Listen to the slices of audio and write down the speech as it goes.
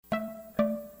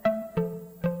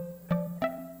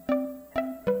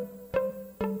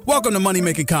Welcome to Money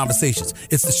Making Conversations.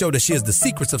 It's the show that shares the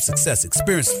secrets of success,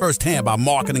 experienced firsthand by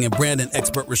marketing and branding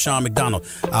expert Rushion McDonald.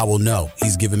 I will know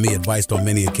he's given me advice on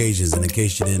many occasions, and in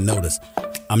case you didn't notice,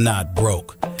 I'm not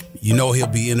broke. You know he'll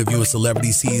be interviewing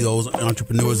celebrity CEOs,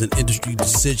 entrepreneurs, and industry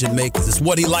decision makers. It's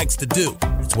what he likes to do.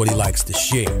 It's what he likes to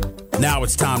share. Now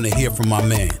it's time to hear from my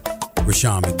man,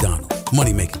 Rushion McDonald.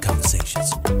 Money Making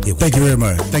Conversations. Thank you very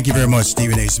much. Thank you very much,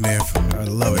 Stephen A. Smith. I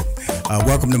love it.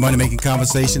 Welcome to Money Making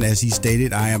Conversation. As he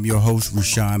stated, I am your host,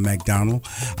 Rushion McDonald.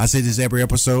 I say this every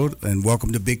episode, and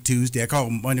welcome to Big Tuesday. I call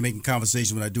it Money Making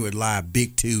Conversation when I do it live,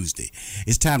 Big Tuesday.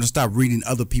 It's time to stop reading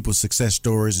other people's success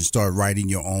stories and start writing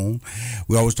your own.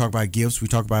 We always talk about gifts. We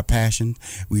talk about passion.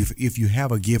 If you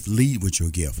have a gift, lead with your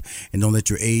gift. And don't let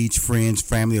your age, friends,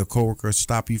 family, or coworkers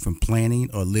stop you from planning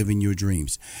or living your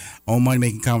dreams. On Money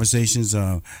Making Conversations,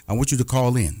 I want you to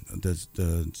call in.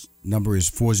 The number is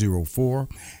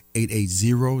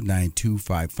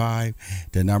 404-880-9255.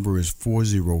 The number is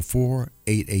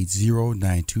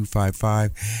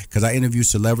 404-880-9255. Because I interview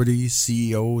celebrities,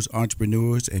 CEOs,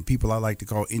 entrepreneurs, and people I like to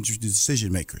call interested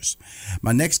decision makers.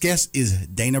 My next guest is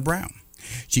Dana Brown.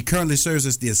 She currently serves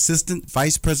as the Assistant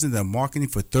Vice President of Marketing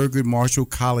for Thurgood Marshall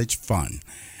College Fund.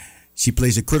 She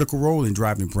plays a critical role in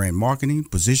driving brand marketing,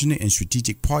 positioning, and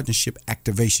strategic partnership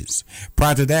activations.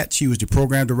 Prior to that, she was the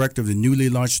program director of the newly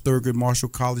launched Thurgood Marshall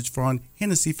College Fund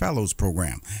Hennessy Fellows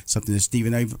Program, something that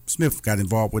Stephen A. Smith got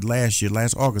involved with last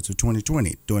August of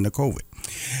 2020 during the COVID.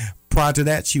 Prior to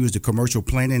that, she was the commercial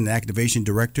planning and activation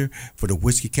director for the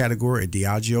whiskey category at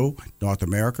Diageo, North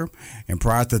America. And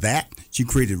prior to that, she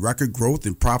created record growth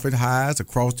and profit highs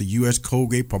across the U.S.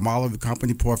 Colgate-Palmolive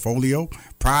company portfolio.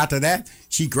 Prior to that,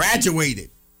 she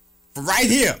graduated from right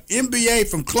here, MBA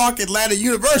from Clark Atlanta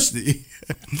University.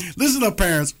 Listen up,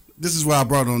 parents. This is why I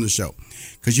brought her on the show.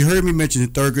 Because you heard me mention the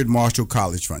Thurgood Marshall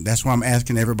College Fund. That's why I'm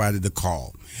asking everybody to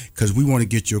call. Because we want to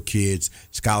get your kids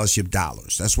scholarship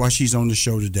dollars. That's why she's on the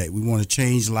show today. We want to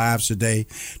change lives today.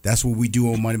 That's what we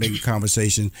do on Money Making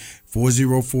Conversation.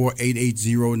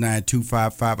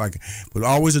 404-880-9255. What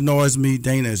always annoys me,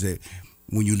 Dana, is that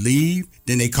when you leave,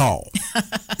 then they call.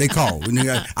 They call.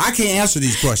 I can't answer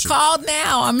these questions. Call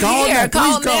now. I'm here.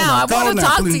 Call now. I want to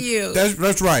talk to you.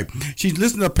 That's right. She's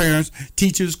listening to parents,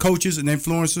 teachers, coaches, and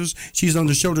influencers. She's on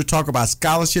the show to talk about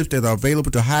scholarships that are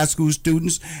available to high school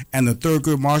students and the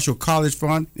Thurgood Marshall College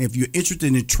Fund. And if you're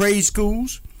interested in trade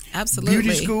schools, absolutely,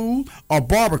 beauty school, or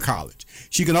barber college,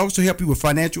 she can also help you with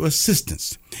financial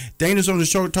assistance. Dana's on the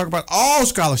show to talk about all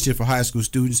scholarships for high school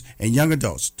students and young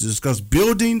adults to discuss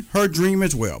building her dream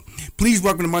as well. Please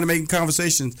welcome to Money Making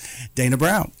Conversations, Dana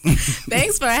Brown.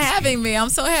 Thanks for having me. I'm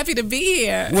so happy to be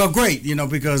here. Well, great,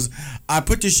 because I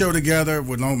put this show together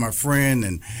with along my friend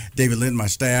and David Lynn, my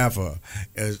staff, of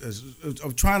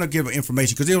trying to give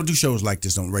information, because they don't do shows like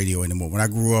this on radio anymore. When I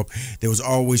grew up, there was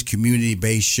always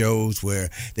community-based shows where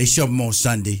they show them on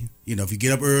Sunday. If you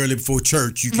get up early before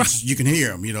church, you can hear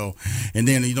them, and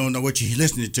then you don't know what you're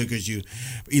listening to because you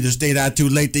either stayed out too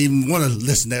late to even want to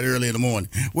listen that early in the morning.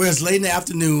 Whereas late in the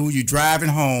afternoon, you're driving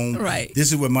home. Right.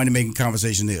 This is what Money Making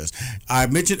Conversation is. I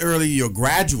mentioned earlier you're a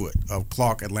graduate of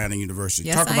Clark Atlanta University.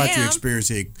 Yes, Talk about I am. Your experience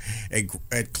here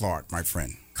at Clark, my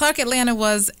friend. Clark Atlanta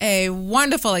was a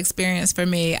wonderful experience for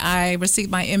me. I received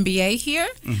my MBA here.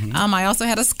 Mm-hmm. I also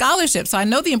had a scholarship, so I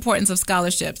know the importance of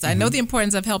scholarships. Mm-hmm. I know the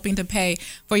importance of helping to pay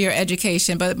for your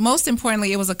education, but most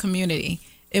importantly, it was a community.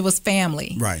 It was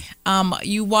family. Right.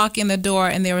 You walk in the door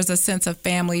and there was a sense of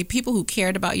family, people who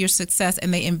cared about your success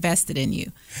and they invested in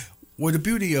you. Well, the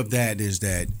beauty of that is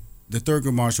that the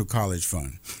Thurgood Marshall College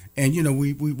Fund, and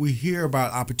we hear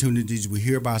about opportunities, we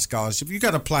hear about scholarship. You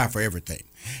got to apply for everything.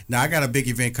 Now, I got a big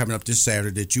event coming up this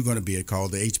Saturday that you're going to be at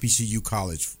called the HBCU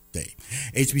College Day.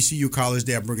 HBCU College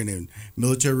Day, I'm bringing in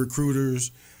military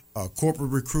recruiters,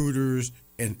 corporate recruiters,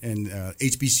 and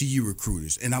HBCU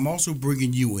recruiters. And I'm also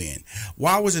bringing you in.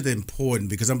 Why was it important?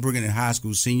 Because I'm bringing in high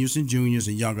school seniors and juniors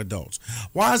and young adults.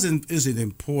 Why is it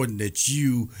important that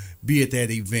you be at that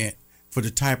event for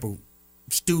the type of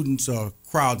students or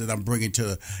crowd that I'm bringing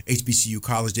to HBCU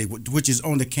College Day, which is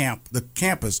on the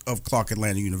campus of Clark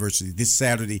Atlanta University this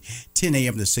Saturday, 10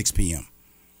 a.m. to 6 p.m.?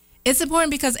 It's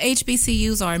important because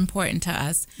HBCUs are important to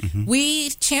us. Mm-hmm.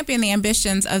 We champion the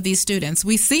ambitions of these students.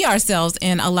 We see ourselves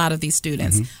in a lot of these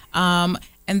students. Mm-hmm.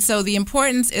 And so the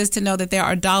importance is to know that there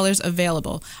are dollars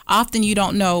available. Often you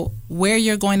don't know where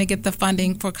you're going to get the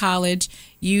funding for college.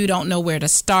 You don't know where to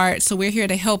start. So we're here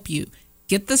to help you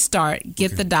get the start,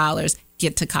 get the dollars,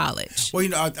 get to college. Well,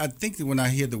 I think that when I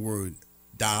hear the word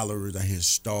dollars, I hear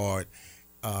start.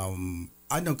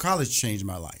 I know college changed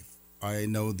my life. I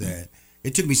know that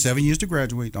it took me 7 years to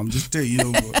graduate. I'm just telling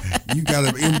you, you got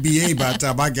an MBA by the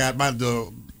time I got my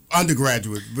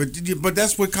undergraduate, but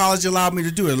that's what college allowed me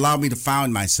to do. It allowed me to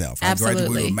find myself. Absolutely. I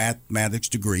graduated with a mathematics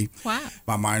degree. Wow.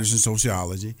 My minor's in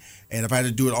sociology. And if I had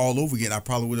to do it all over again, I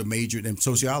probably would have majored in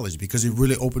sociology because it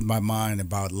really opened my mind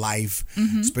about life,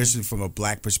 especially from a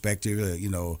black perspective.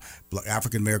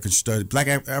 African American studies,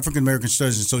 African American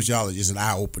studies in sociology is an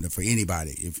eye opener for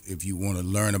anybody if you want to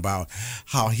learn about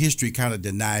how history kind of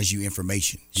denies you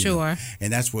information. Sure.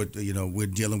 And that's what we're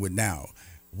dealing with now.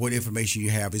 What information you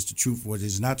have is the truth, what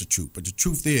is not the truth. But the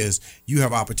truth is you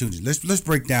have opportunities. Let's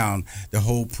break down the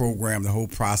whole program, the whole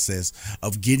process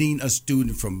of getting a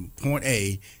student from point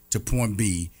A to point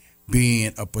B,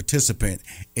 being a participant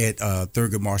at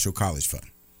Thurgood Marshall College Fund.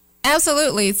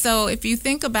 Absolutely. So if you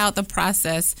think about the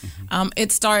process,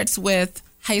 it starts with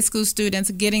high school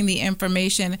students getting the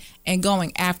information and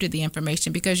going after the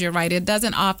information, because you're right,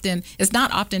 it's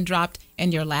not often dropped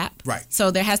in your lap. Right.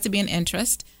 So there has to be an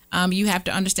interest. You have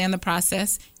to understand the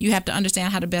process. You have to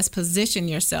understand how to best position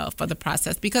yourself for the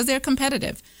process because they're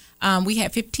competitive. We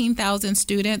had 15,000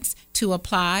 students to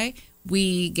apply.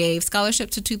 We gave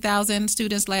scholarships to 2,000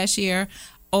 students last year,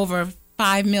 over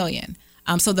 $5 million.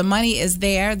 So the money is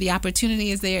there. The opportunity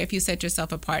is there if you set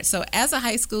yourself apart. So as a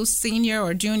high school senior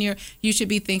or junior, you should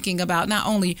be thinking about not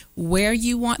only where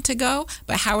you want to go,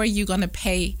 but how are you going to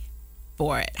pay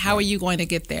for it? How are you going to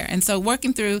get there? And so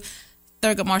working through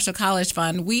Thurgood Marshall College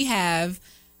Fund, we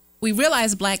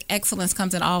realize Black excellence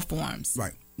comes in all forms.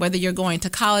 Right. Whether you're going to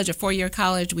college or four-year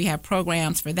college, we have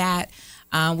programs for that.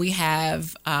 We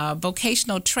have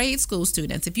vocational trade school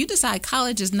students. If you decide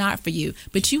college is not for you,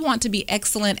 but you want to be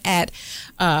excellent at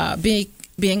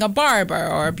being a barber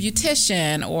or a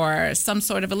beautician or some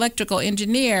sort of electrical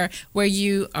engineer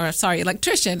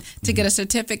electrician to get a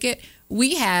certificate,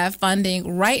 we have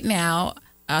funding right now,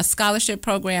 a scholarship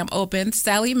program open,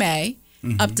 Sallie Mae,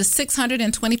 up to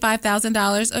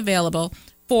 $625,000 available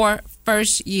for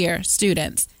first-year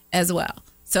students as well.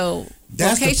 So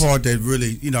that's the part that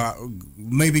really,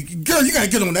 maybe, girl, you got to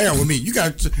get on the air with me. You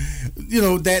got to,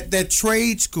 that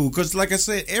trade school. Because like I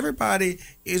said, everybody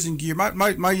isn't geared.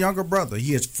 My younger brother,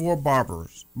 he has 4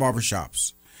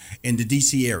 barbershops in the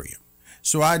D.C. area.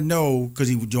 So I know because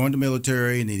he joined the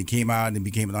military and then he came out and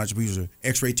became an entrepreneur. He was an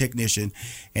X-ray technician,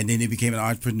 and then he became an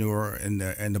entrepreneur in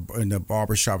the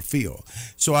barbershop field.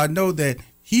 So I know that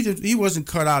he wasn't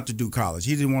cut out to do college.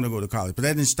 He didn't want to go to college, but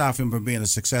that didn't stop him from being a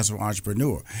successful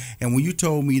entrepreneur. And when you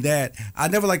told me that, I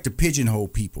never like to pigeonhole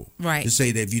people. Right. To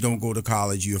say that if you don't go to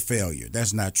college, you're a failure.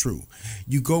 That's not true.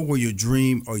 You go where your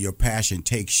dream or your passion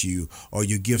takes you, or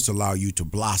your gifts allow you to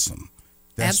blossom.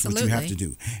 That's Absolutely. what you have to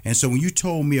do. And so when you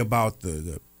told me about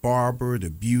the barber, the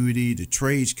beauty, the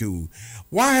trade school,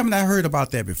 why haven't I heard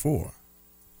about that before?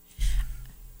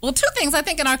 Well, 2 things. I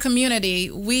think in our community,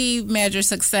 we measure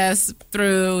success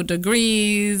through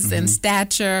degrees and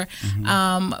stature,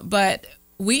 but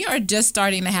we are just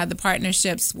starting to have the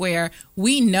partnerships where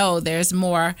we know there's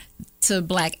more to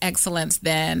Black excellence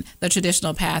than the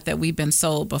traditional path that we've been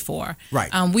sold before.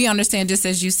 Right. We understand, just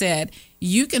as you said,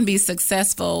 you can be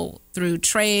successful through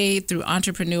trade, through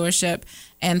entrepreneurship,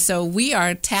 and so we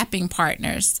are tapping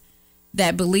partners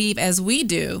that believe, as we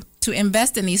do, to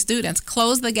invest in these students,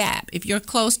 close the gap. If you're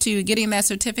close to getting that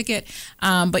certificate,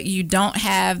 but you don't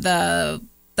have the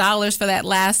dollars for that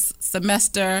last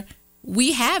semester,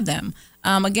 we have them.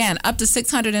 Again, up to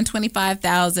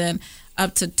 $625,000,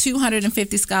 up to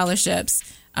 250 scholarships.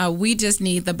 We just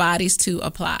need the bodies to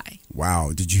apply.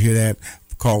 Wow. Did you hear that?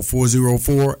 Call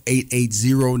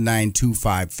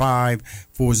 404-880-9255.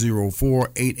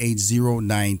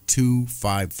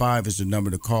 404-880-9255 is the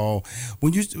number to call.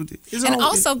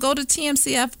 Also go to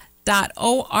tmcf.org.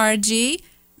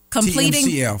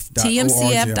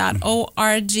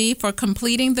 TMCF.org for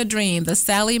completing the dream, the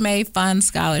Sallie Mae Fund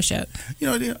Scholarship.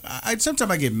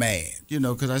 Sometimes I get mad,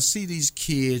 because I see these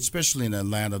kids, especially in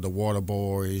Atlanta, the water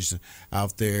boys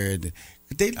out there.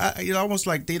 They, almost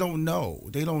like they don't know.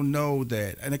 They don't know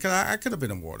that. And I could have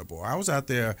been a water boy. I was out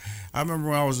there. I remember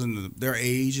when I was in their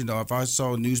age. If I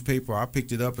saw a newspaper, I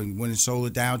picked it up and went and sold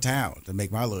it downtown to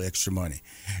make my little extra money.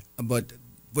 But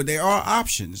there are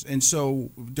options, and so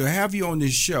to have you on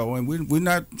this show, and we're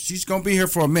not. She's gonna be here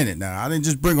for a minute now. I didn't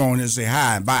just bring her on here and say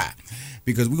hi and bye,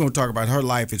 because we're gonna talk about her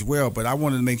life as well. But I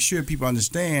wanted to make sure people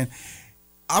understand.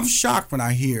 I'm shocked when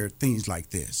I hear things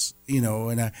like this,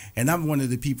 and I'm one of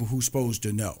the people who's supposed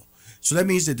to know. So that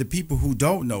means that the people who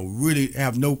don't know really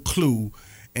have no clue,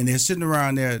 and they're sitting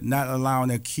around there not allowing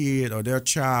their kid or their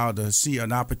child to see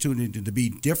an opportunity to be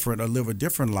different or live a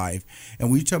different life. And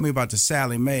when you tell me about the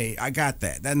Sallie Mae, I got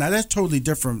that. Now that's totally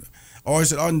different, or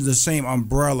is it under the same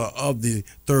umbrella of the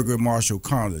Thurgood Marshall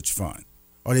College Fund?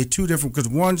 Are they two different? Because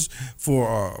one's for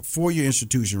a 4-year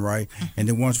institution, right? And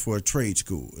then one's for a trade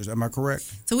school. Am I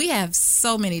correct? So we have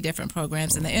so many different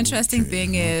programs. And the interesting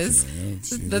thing is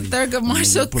the Thurgood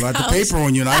Marshall pull out the paper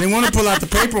on you. And I didn't want to pull out the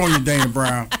paper on you, Dana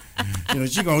Brown.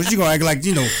 She gonna act like,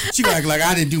 she gonna act like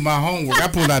I didn't do my homework. I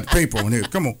pulled out the paper on here.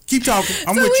 Come on, keep talking.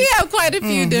 I'm with you. We have quite a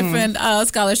few different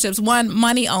scholarships. One,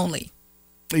 money only.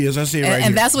 Yes, I see it right here.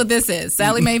 And that's what this is.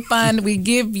 Sallie Mae Fund, we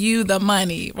give you the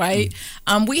money, right?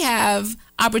 We have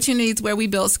opportunities where we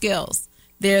build skills.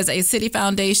 There's a city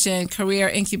foundation career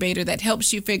incubator that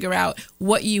helps you figure out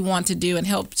what you want to do and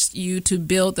helps you to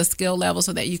build the skill level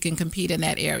so that you can compete in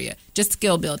that area. Just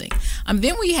skill building.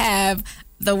 Then we have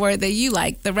the word that you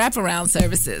like, the wraparound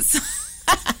services.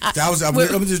 Let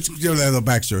me just give a little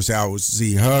backstory. So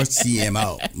her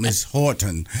CMO, Miss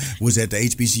Horton, was at the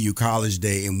HBCU College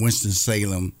Day in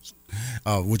Winston-Salem,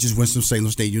 which is Winston-Salem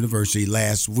State University,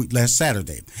 last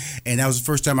Saturday. And that was the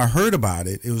first time I heard about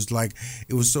it. It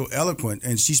was so eloquent.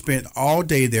 And she spent all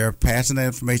day there passing that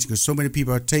information because so many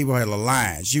people at the table had a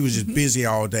line. She was just busy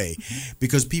all day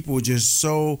because people were just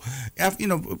so,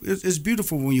 it's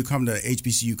beautiful when you come to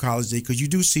HBCU College Day because you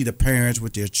do see the parents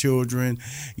with their children.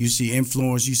 You see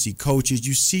influence. You see coaches.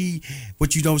 You see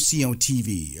what you don't see on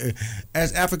TV.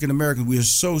 As African Americans, we are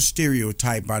so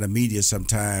stereotyped by the media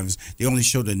sometimes. They only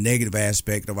show the negative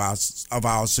aspect of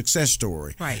our success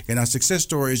story. Right. And our success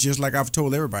story is just like I've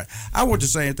told everybody. I want the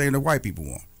same thing that white people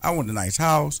want. I want a nice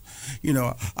house.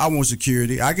 I want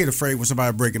security. I get afraid when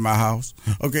somebody breaking my house.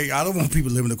 Okay, I don't want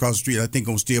people living across the street I think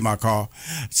gonna steal my car.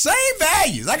 Same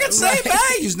values. I got the same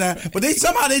values now. But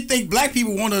somehow they think black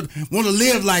people want to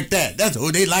live like that. That's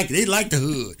they like. They like the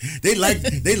hood. They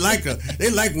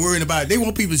like worrying about it. They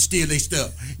want people to steal their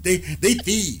stuff. They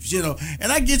thieves.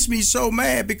 And that gets me so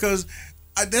mad because.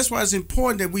 That's why it's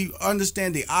important that we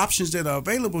understand the options that are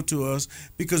available to us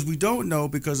because we don't know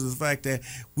because of the fact that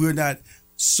we're not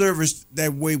serviced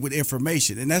that way with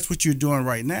information. And that's what you're doing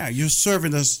right now. You're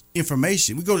serving us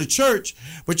information. We go to church,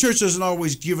 but church doesn't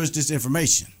always give us this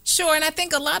information. Sure. And I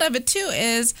think a lot of it, too,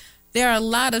 is there are a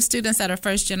lot of students that are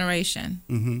first generation.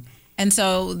 Mm-hmm. And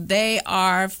so they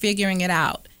are figuring it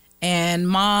out. And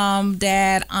mom,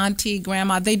 dad, auntie,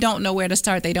 grandma, they don't know where to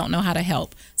start. They don't know how to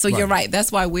help. So You're right.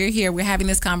 That's why we're here. We're having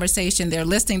this conversation. They're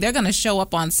listening. They're going to show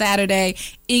up on Saturday,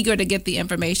 eager to get the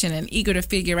information and eager to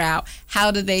figure out how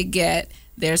do they get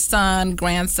their son,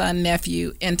 grandson,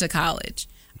 nephew into college.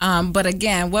 But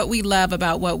again, what we love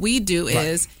about what we do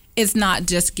is it's not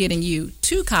just getting you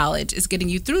to college. It's getting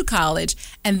you through college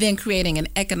and then creating an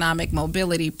economic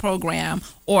mobility program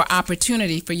or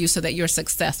opportunity for you so that you're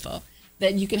successful.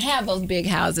 That you can have those big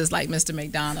houses like Mr.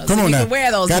 McDonald's. Come on you now. Can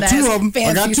wear those got nice, two of them. fancy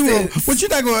I got two suits. of them. But you're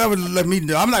not gonna ever let me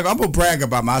do. I'm gonna brag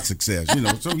about my success.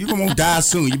 So you're gonna die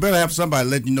soon. You better have somebody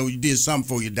let you know you did something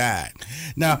before you died.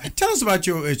 Now tell us about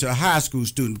your high school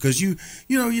student because you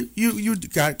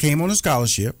came on a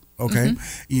scholarship. Okay,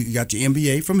 you got your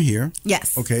MBA from here.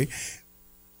 Yes. Okay.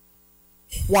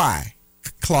 Why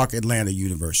Clark Atlanta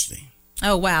University?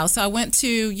 Oh, wow. So I went to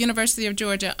University of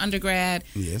Georgia undergrad.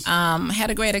 Yes. Had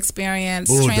a great experience.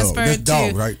 Bulldog. Transferred That's to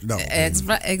dog, right? Dog.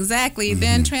 Exactly.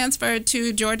 Then transferred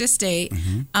to Georgia State.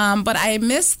 But I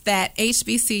missed that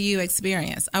HBCU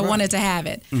experience. I wanted to have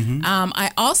it.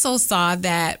 I also saw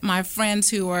that my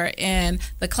friends who were in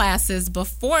the classes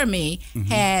before me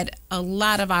had a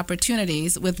lot of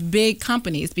opportunities with big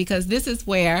companies because this is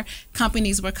where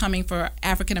companies were coming for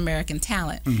African American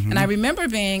talent. And I remember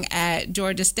being at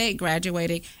Georgia State graduating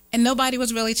and nobody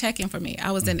was really checking for me.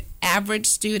 I was an average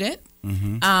student.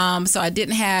 So I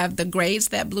didn't have the grades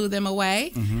that blew them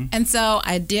away. And so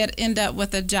I did end up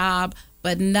with a job,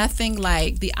 but nothing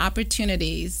like the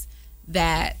opportunities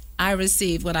that I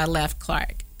received when I left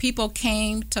Clark. People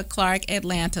came to Clark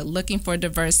Atlanta looking for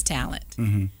diverse talent.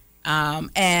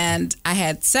 And I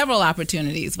had several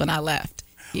opportunities when I left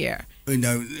here. I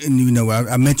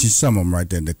mentioned some of them right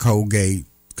there, the Colgate.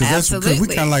 Because we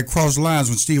kind of like crossed lines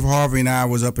when Steve Harvey and I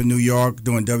was up in New York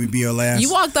doing WBLS.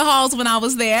 You walked the halls when I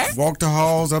was there. Walked the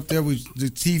halls up there.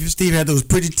 Steve had those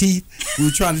pretty teeth. We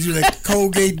were trying to do that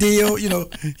Colgate deal.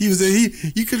 He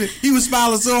was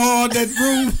smiling so hard in that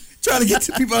room, trying to get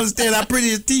the people to understand how pretty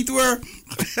his teeth were.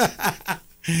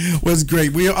 Was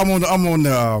great. I'm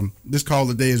on this call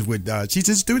today is with she's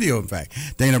in studio, in fact,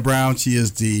 Dana Brown. She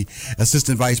is the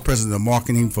assistant vice president of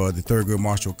marketing for the Thurgood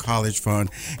Marshall College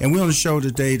Fund, and we're on the show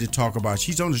today to talk about.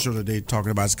 She's on the show today talking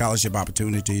about scholarship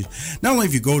opportunities. Not only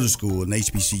if you go to school, an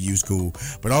HBCU school,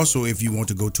 but also if you want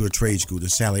to go to a trade school, the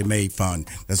Sallie Mae Fund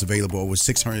that's available over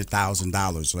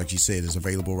 $600,000. Like she said, is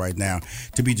available right now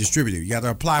to be distributed. You got to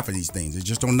apply for these things. They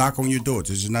just don't knock on your door.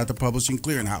 This is not the publishing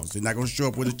clearinghouse. They're not going to show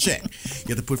up with a check. You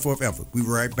You have to put forth effort. We'll be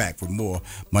right back for more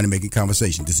Money Making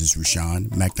Conversation. This is Rushion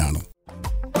McDonald.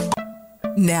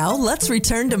 Now, let's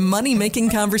return to Money Making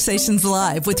Conversations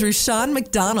Live with Rushion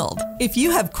McDonald. If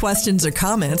you have questions or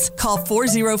comments, call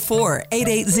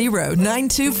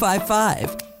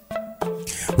 404-880-9255.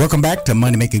 Welcome back to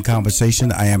Money Making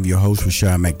Conversation. I am your host,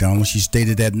 Rushion McDonald. She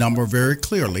stated that number very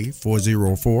clearly,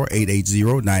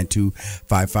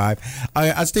 404-880-9255.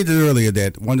 I stated earlier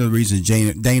that one of the reasons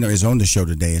Dana is on the show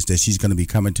today is that she's going to be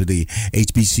coming to the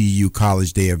HBCU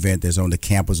College Day event that's on the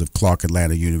campus of Clark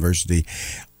Atlanta University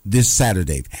this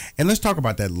Saturday. And let's talk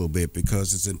about that a little bit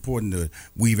because it's important to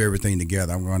weave everything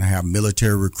together. I'm going to have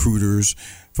military recruiters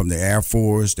from the Air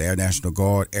Force, the Air National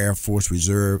Guard, Air Force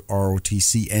Reserve,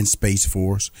 ROTC, and Space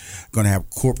Force. Going to have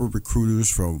corporate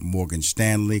recruiters from Morgan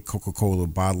Stanley, Coca-Cola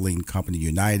Bottling Company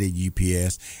United,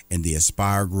 UPS, and the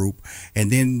Aspire Group.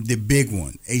 And then the big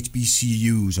one,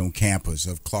 HBCUs on campus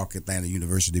of Clark Atlanta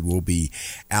University will be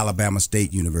Alabama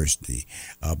State University,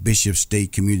 Bishop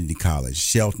State Community College,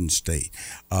 Shelton State.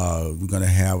 We're going to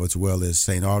have, as well as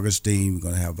St. Augustine, we're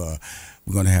going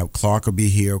to have Clark will be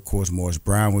here. Of course, Morris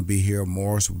Brown will be here.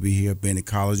 Morris will be here. Bennett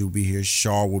College will be here.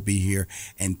 Shaw will be here.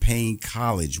 And Payne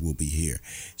College will be here.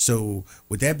 So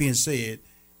with that being said,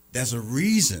 that's a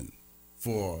reason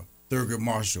for Thurgood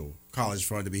Marshall College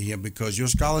Fund to be here because your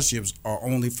scholarships are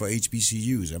only for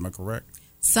HBCUs. Am I correct?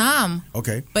 Some.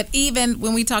 Okay. But even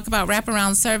when we talk about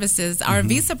wraparound services, our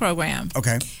visa program.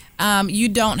 Okay. You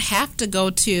don't have to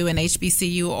go to an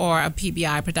HBCU or a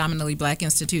PBI, predominantly black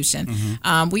institution.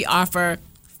 We offer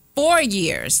 4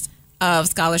 years of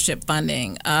scholarship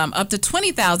funding, up to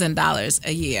 $20,000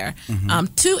 a year, 2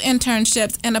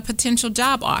 internships, and a potential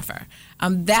job offer.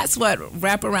 That's what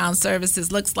wraparound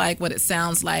services looks like, what it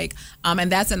sounds like,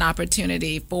 and that's an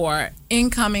opportunity for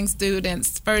incoming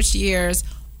students, first years,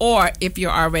 or if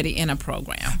you're already in a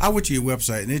program. I went to your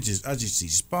website and I just see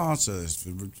sponsor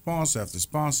after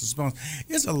sponsor.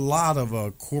 It's a lot of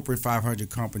corporate 500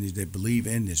 companies that believe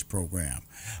in this program.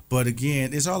 But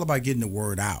again, it's all about getting the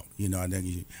word out. You know, I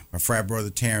think my frat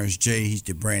brother Terrence J, he's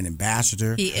the brand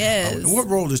ambassador. He is. What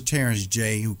role does Terrence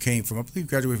J, who came from, I believe,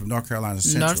 graduated from North Carolina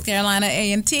Central. North Carolina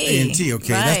A&T. A&T,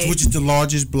 okay. Right. That's which is the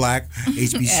largest black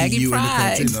HBCU in the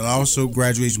country. And it also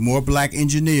graduates more black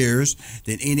engineers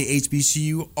than any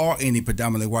HBCU or any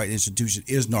predominantly white institution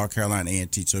is North Carolina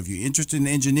A&T. So if you're interested in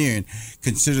engineering,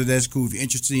 consider that school. If you're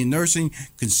interested in nursing,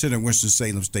 consider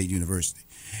Winston-Salem State University.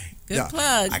 Good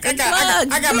plug. I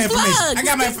got my information.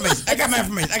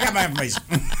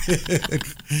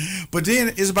 But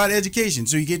then it's about education.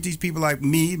 So you get these people like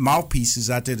me, mouthpieces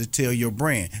out there to tell your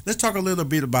brand. Let's talk a little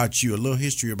bit about you, a little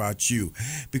history about you.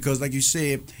 Because like you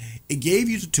said, it gave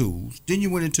you the tools. Then you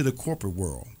went into the corporate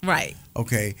world. Right.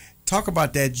 Okay. Talk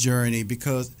about that journey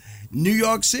because New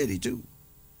York City, too.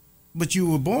 But you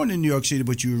were born in New York City,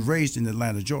 but you were raised in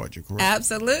Atlanta, Georgia, correct?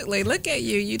 Absolutely. Look at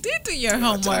you. You did do your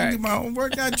homework. I do my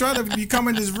homework. I try to come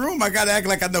in this room. I got to act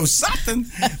like I know something.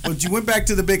 But you went back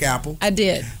to the Big Apple. I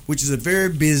did. Which is a very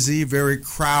busy, very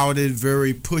crowded,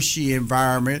 very pushy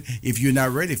environment if you're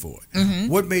not ready for it.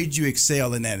 What made you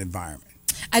excel in that environment?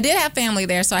 I did have family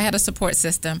there, so I had a support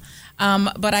system.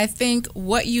 But I think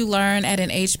what you learn at an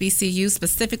HBCU,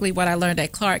 specifically what I learned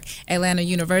at Clark Atlanta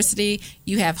University,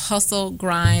 you have hustle,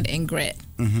 grind, and grit.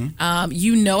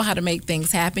 You know how to make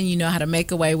things happen. You know how to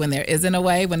make a way when there isn't a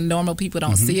way. When normal people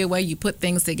don't see a way, you put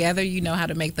things together. You know how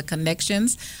to make the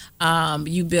connections.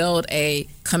 You build a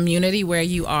community where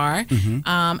you are,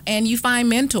 and you find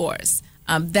mentors.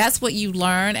 That's what you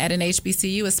learn at an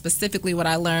HBCU is specifically what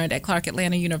I learned at Clark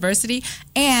Atlanta University,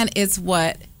 and it's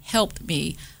what helped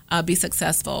me be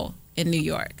successful in New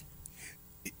York.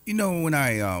 You know, when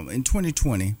I in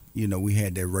 2020, you know, we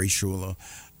had that racial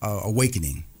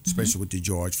awakening, especially with the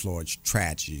George Floyd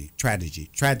tragedy,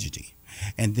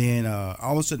 and then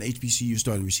all of a sudden HBCU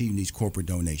started receiving these corporate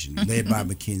donations led by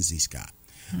McKinsey Scott,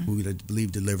 who I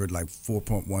believe delivered like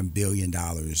 $4.1 billion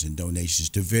in donations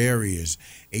to various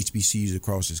HBCUs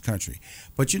across this country.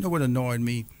 But you know what annoyed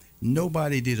me?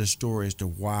 Nobody did a story as to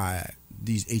why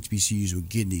these HBCUs were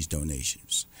getting these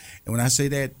donations. And when I say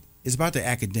that, it's about the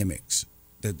academics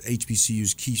that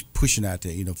HBCUs keep pushing out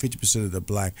there. You know, 50% of the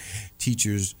black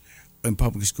teachers in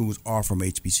public schools are from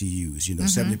HBCUs. You know,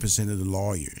 70% of the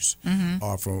lawyers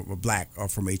are from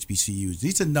HBCUs.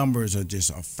 These are numbers are just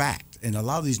a fact, and a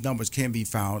lot of these numbers can be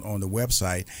found on the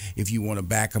website if you want to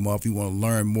back them up. If you want to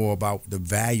learn more about the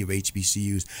value of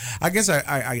HBCUs. I guess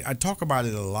I talk about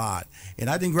it a lot, and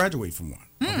I didn't graduate from one.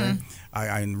 Okay?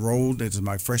 I enrolled as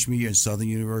my freshman year in Southern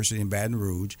University in Baton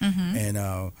Rouge,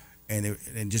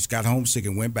 and just got homesick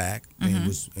and went back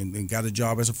and got a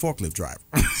job as a forklift driver.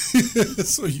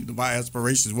 So my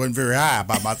aspirations wasn't very high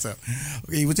by myself.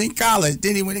 Okay, he was in college,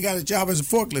 then he went and got a job as a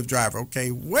forklift driver. Okay,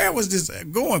 where was this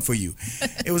going for you?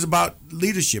 It was about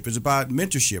leadership. It's about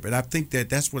mentorship, and I think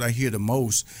that's what I hear the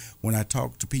most when I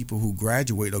talk to people who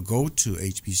graduate or go to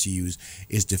HBCUs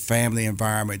is the family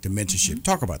environment, the mentorship.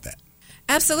 Talk about that.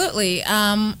 Absolutely.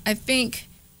 I think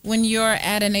when you're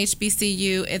at an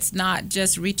HBCU, it's not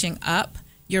just reaching up,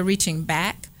 you're reaching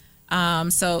back.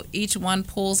 So each one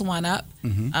pulls one up.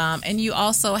 And you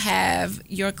also have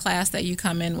your class that you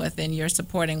come in with, and you're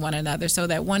supporting one another, so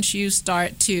that once you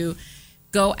start to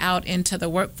go out into the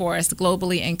workforce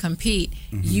globally and compete,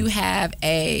 you have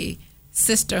a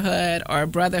sisterhood or a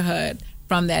brotherhood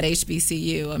from that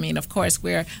HBCU. I mean, of course,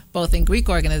 we're both in Greek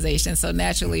organizations, so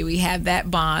naturally we have that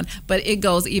bond, but it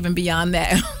goes even beyond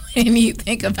that when you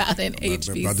think about an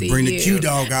HBCU. About to bring the Q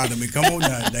dog out of me. Come on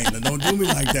now, Dana. Don't do me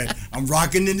like that. I'm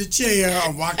rocking in the chair.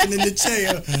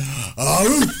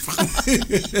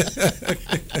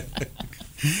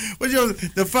 But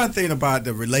the fun thing about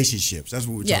the relationships, that's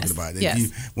what we're talking about. If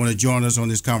you want to join us on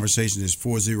this conversation, it's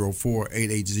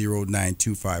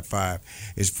 404-880-9255.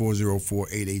 It's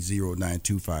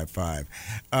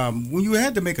 404-880-9255. When you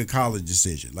had to make a college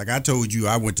decision, like I told you,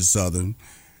 I went to Southern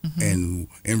and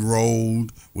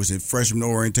enrolled, was in freshman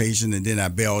orientation, and then I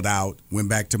bailed out, went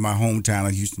back to my hometown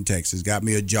of Houston, Texas, got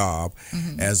me a job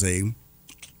as a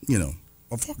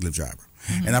forklift driver.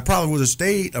 And I probably would have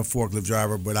stayed a forklift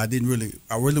driver, but I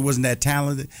really wasn't that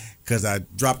talented, because I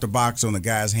dropped a box on a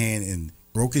guy's hand and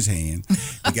broke his hand.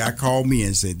 The guy called me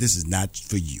and said, "This is not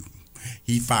for you."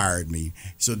 He fired me.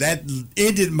 So that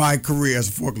ended my career as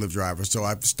a forklift driver. So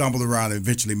I stumbled around and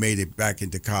eventually made it back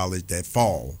into college that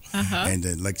fall. And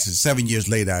then, 7 years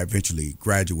later, I eventually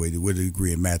graduated with a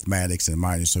degree in mathematics and a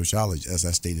minor in sociology, as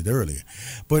I stated earlier.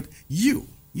 But you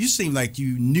seem like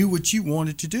you knew what you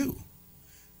wanted to do.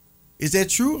 Is that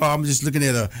true? Or I'm just looking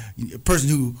at a person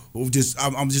who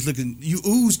I'm just looking, you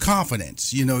ooze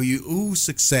confidence, you ooze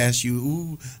success, you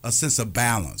ooze a sense of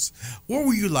balance. What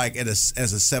were you like as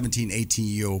a 17,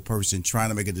 18-year-old person trying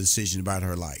to make a decision about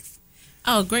her life?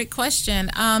 Oh, great question.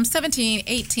 17,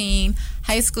 18,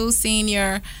 high school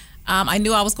senior. I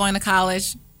knew I was going to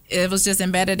college. It was just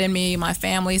embedded in me. My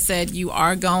family said, "You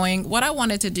are going." What I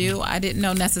wanted to do, I didn't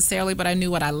know necessarily, but I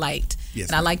knew what I liked. Yes,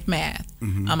 and I liked math.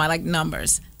 I liked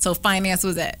numbers. So finance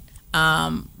was it.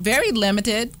 Very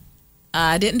limited.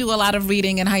 I didn't do a lot of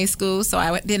reading in high school, so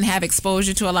I didn't have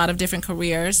exposure to a lot of different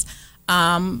careers.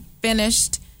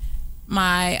 Finished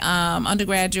my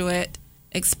undergraduate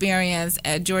experience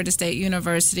at Georgia State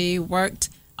University, worked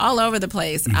all over the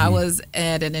place. I was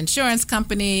at an insurance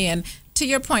company, and to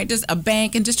your point, just a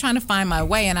bank, and just trying to find my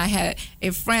way. And I had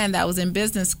a friend that was in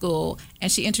business school,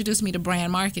 and she introduced me to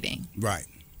brand marketing. Right.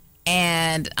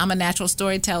 And I'm a natural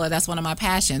storyteller. That's one of my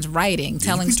passions, writing,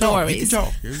 telling stories. You can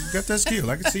talk. You got that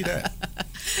skill. I can see that.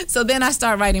 So then I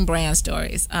started writing brand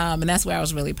stories, and that's where I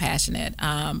was really passionate,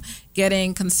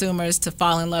 getting consumers to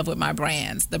fall in love with my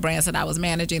brands, the brands that I was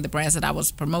managing, the brands that I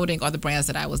was promoting, or the brands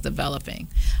that I was developing.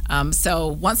 So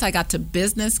once I got to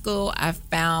business school, I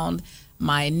found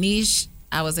my niche.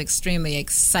 I was extremely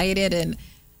excited and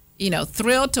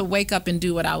thrilled to wake up and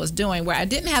do what I was doing, where I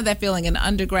didn't have that feeling in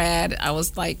undergrad. I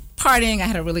was partying. I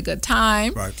had a really good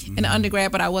time in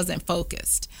undergrad, but I wasn't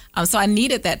focused. So I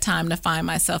needed that time to find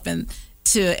myself and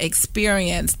to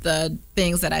experience the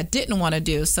things that I didn't want to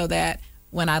do, so that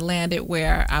when I landed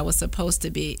where I was supposed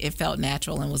to be, it felt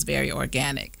natural and was very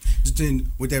organic.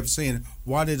 Then, with that saying,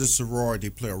 why did a sorority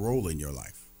play a role in your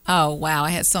life? Oh, wow.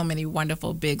 I had so many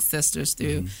wonderful big sisters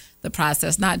through the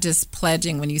process, not just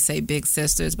pledging when you say big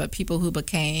sisters, but people who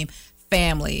became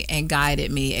family and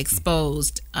guided me,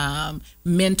 exposed,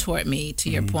 mentored me, to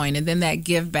your point. And then that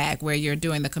give back, where you're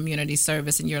doing the community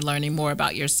service and you're learning more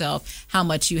about yourself, how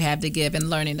much you have to give, and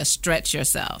learning to stretch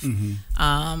yourself.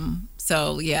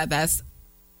 So, yeah, that's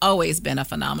always been a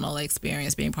phenomenal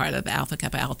experience, being part of the Alpha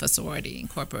Kappa Alpha Sorority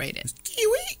Incorporated.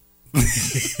 Kiwi!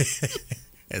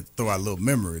 Had to throw out a little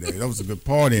memory there. That was a good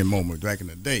partying moment back in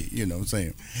the day, you know what I'm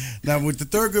saying? Now, with the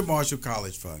Thurgood Marshall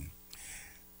College Fund,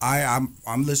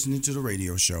 I'm listening to the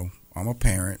radio show. I'm a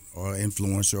parent or an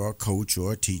influencer or a coach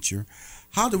or a teacher.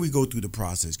 How do we go through the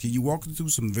process? Can you walk through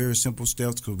some very simple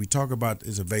steps? Because we talk about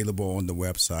it's available on the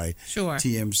website,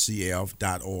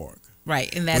 tmcf.org.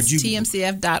 Right, and that's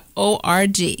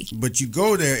tmcf.org. But you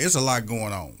go there, it's a lot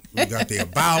going on. You got the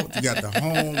about, you got the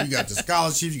home, you got the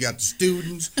scholarships, you got the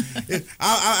students.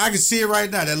 I can see it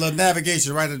right now, that little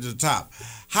navigation right at the top.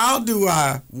 How do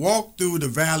I walk through the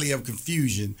valley of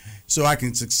confusion so I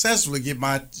can successfully get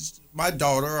my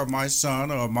daughter or my son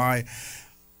or my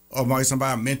or might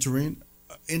somebody mentoring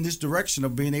in this direction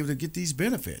of being able to get these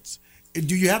benefits?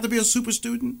 Do you have to be a super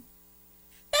student?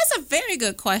 That's a very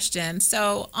good question.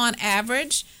 So on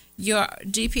average, your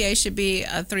GPA should be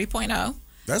a 3.0.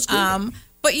 That's good.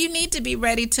 But you need to be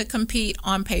ready to compete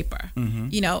on paper.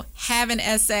 Have an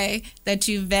essay that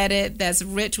you vetted that's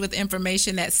rich with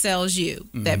information that sells you,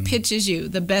 that pitches you,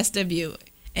 the best of you,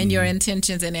 and your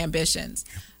intentions and ambitions.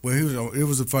 Well, it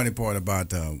was a funny part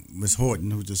about Ms. Horton,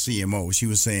 who's the CMO. She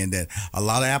was saying that a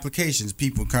lot of applications,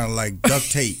 people kind of like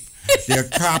duct tape their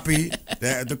copy,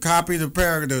 the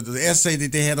paragraph, the essay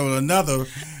that they had on another,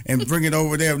 and bring it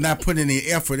over there, not putting any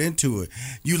effort into it.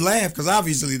 You laugh because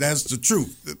obviously that's the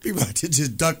truth. People are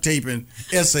just duct taping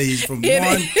essays from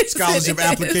one scholarship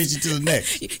application to the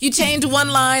next. You change one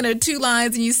line or two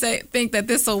lines, and you think that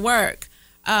this will work,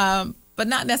 but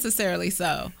not necessarily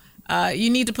so.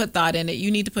 You need to put thought in it. You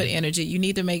need to put energy. You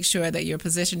need to make sure that you're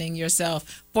positioning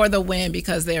yourself for the win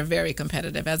because they're very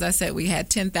competitive. As I said, we had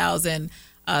 10,000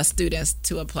 students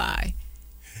to apply.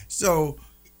 So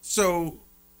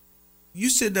you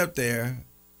sit up there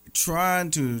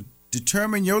trying to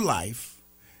determine your life,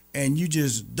 and you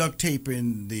just duct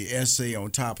taping the essay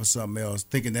on top of something else,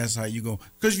 thinking that's how you go.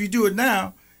 Because if you do it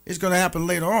now, it's going to happen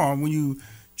later on when you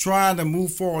trying to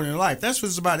move forward in life. That's what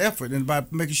it's about, effort, and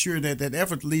about making sure that that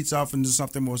effort leads off into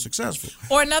something more successful.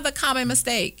 Or another common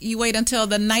mistake, you wait until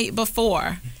the night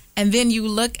before, and then you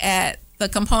look at the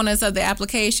components of the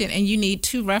application, and you need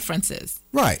 2 references.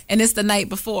 Right. And it's the night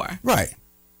before. Right.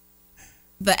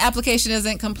 The application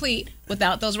isn't complete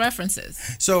without those references.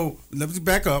 So let me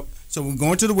back up. So we're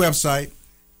going to the website.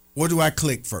 What do I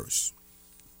click first?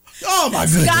 Oh my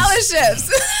goodness.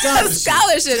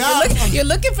 Scholarships. You're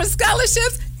looking for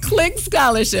scholarships? Click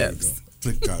scholarships.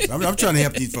 I'm trying to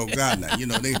help these folks out now. You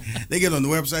know, they get on the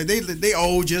website. They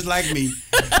old just like me.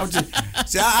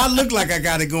 I look like I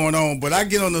got it going on, but I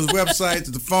get on those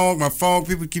websites, my phone.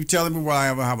 People keep telling me, well, I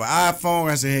have an iPhone.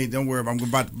 I say, hey, don't worry, I'm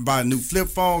about to buy a new flip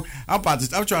phone. I'm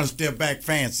trying to step back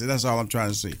fancy. That's all I'm trying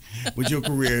to see. With your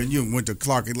career, you went to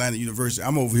Clark Atlanta University.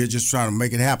 I'm over here just trying to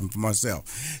make it happen for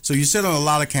myself. So you sit on a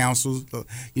lot of councils.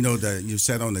 You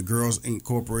sat on the Girls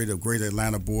Incorporated of Greater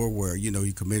Atlanta Board, where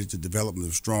you committed to development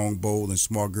of strong, bold, and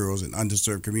smart girls in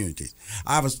underserved communities.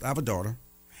 I have a daughter,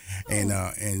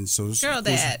 and so girl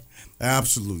dad.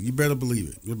 Absolutely, you better believe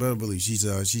it. You better believe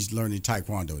she's learning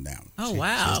Taekwondo now. Oh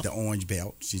wow, she has the orange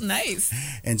belt. She's nice.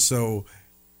 And so,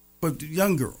 but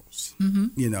young girls,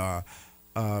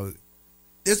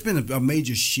 it's been a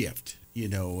major shift,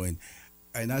 and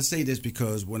I say this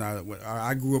because when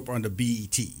I grew up under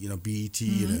BET, BET,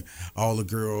 and all the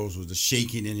girls was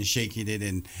shaking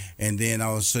it, and then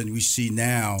all of a sudden we see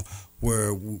now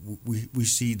where we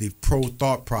see the pro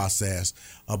thought process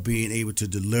of being able to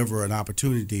deliver an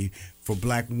opportunity for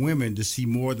black women to see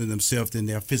more than themselves in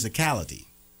their physicality,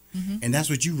 and that's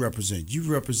what you represent.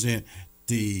 You represent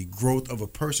the growth of a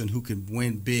person who can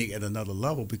win big at another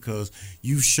level because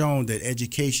you've shown that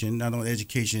education, not only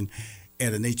education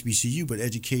at an HBCU, but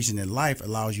education in life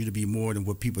allows you to be more than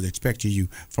what people expect of you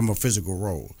from a physical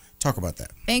role. Talk about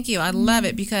that. Thank you. I love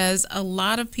it because a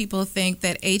lot of people think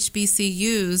that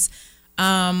HBCUs,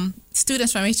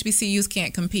 students from HBCUs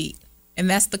can't compete. And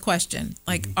that's the question.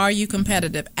 Like, are you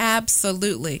competitive?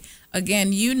 Absolutely.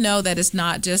 Again, you know that it's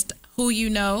not just who you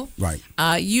know. Right.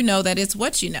 You know that it's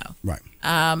what you know. Right.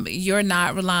 You're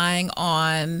not relying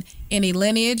on any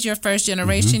lineage. You're first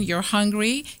generation. You're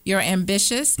hungry. You're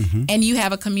ambitious. And you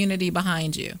have a community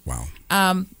behind you. Wow.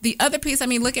 The other piece,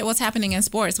 look at what's happening in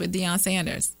sports with Deion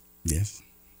Sanders. Yes.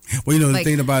 Well, the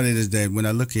thing about it is that when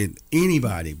I look at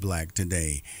anybody black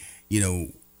today,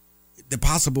 the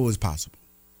possible is possible.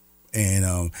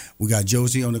 And we got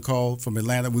Josie on the call from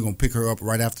Atlanta. We're going to pick her up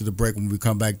right after the break when we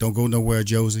come back. Don't go nowhere,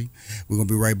 Josie. We're going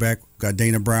to be right back. We've got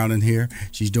Dana Brown in here.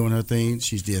 She's doing her thing.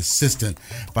 She's the Assistant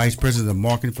Vice President of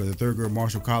Marketing for the Thurgood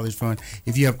Marshall College Fund.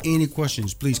 If you have any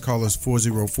questions, please call us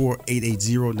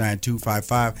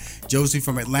 404-880-9255. Josie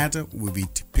from Atlanta will be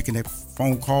picking that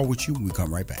phone call with you when we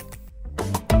come right back.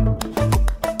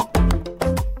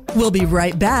 We'll be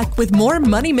right back with more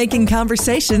Money-Making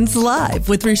Conversations live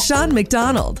with Rushion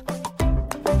McDonald.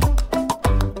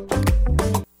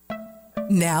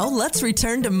 Now, let's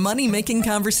return to Money-Making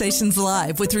Conversations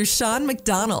live with Rushion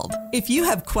McDonald. If you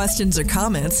have questions or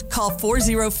comments, call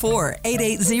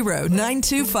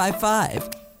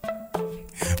 404-880-9255.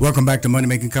 Welcome back to Money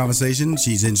Making Conversation.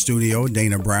 She's in studio,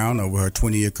 Dana Brown. Over her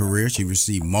 20-year career, she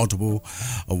received multiple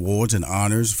awards and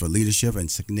honors for leadership and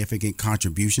significant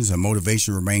contributions. Her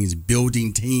motivation remains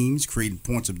building teams, creating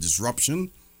points of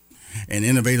disruption, and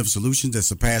innovative solutions that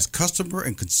surpass customer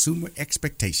and consumer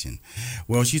expectation.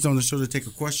 Well, she's on the show to take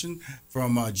a question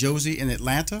from Josie in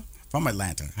Atlanta. From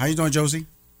Atlanta. How you doing, Josie?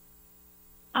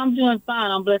 I'm doing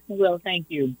fine. I'm blessed and well. Thank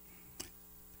you.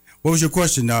 What was your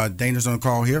question? Dana's on the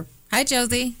call here. Hi,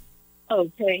 Josie.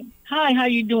 Okay. Hi, how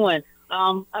you doing?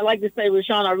 I'd like to say,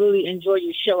 Rashawn, I really enjoy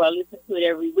your show. I listen to it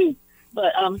every week.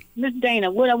 But, Miss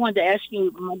Dana, what I wanted to ask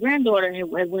you, my granddaughter had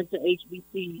went to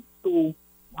HBC school.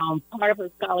 Part of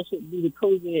her scholarship due to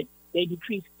COVID, they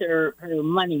decreased her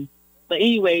money. But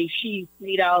anyway, she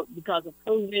stayed out because of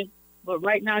COVID. But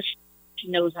right now, she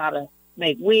knows how to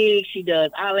make wigs. She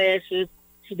does eyelashes.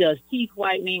 She does teeth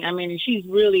whitening. I mean, she's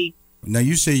really... Now,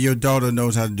 you say your daughter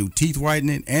knows how to do teeth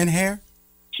whitening and hair?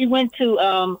 She went to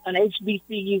an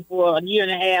HBCU for a year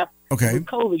and a half. Okay. With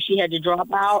COVID, she had to drop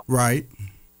out. Right.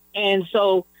 And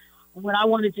so what I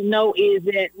wanted to know is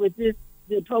that with the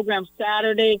program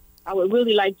Saturday, I would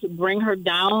really like to bring her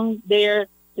down there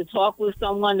to talk with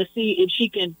someone to see if she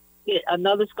can get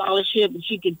another scholarship and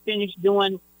she can finish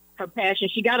doing her passion.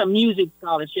 She got a music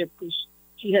scholarship because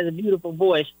she has a beautiful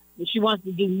voice, but she wants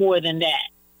to do more than that.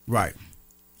 Right.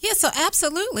 Yeah, so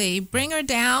absolutely. Bring her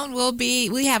down.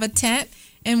 We have a tent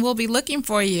and we'll be looking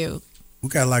for you. We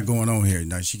got a lot going on here.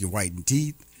 Now, she can whiten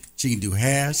teeth. She can do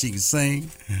hair. She can sing.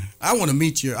 I want to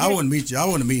meet you. I want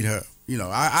to meet her. You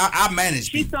know, I manage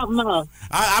She's people. something else.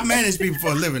 I manage people for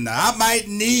a living now. I might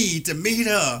need to meet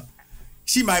her.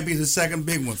 She might be the second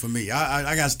big one for me.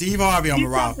 I got Steve Harvey on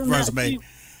my resume.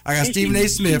 I got Stephen A.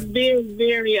 Smith. She's very,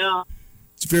 very...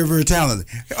 She's very, very talented.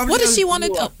 What does she want to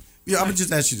do? Yeah, I'm gonna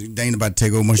just ask you, Dana, about to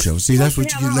take over my show. See, that's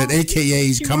what you can let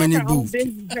AKAs come in your booth.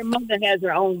 Her mother has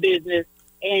her own business,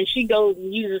 and she goes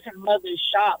and uses her mother's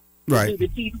shop to do the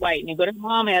teeth whitening. But her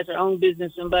mom has her own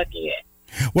business in Buckhead.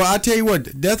 Well, I'll tell you what,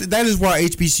 that is why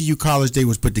HBCU College Day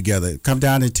was put together. Come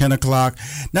down at 10 o'clock.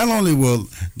 Not only will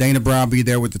Dana Brown be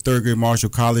there with the Thurgood Marshall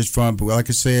College Fund, but like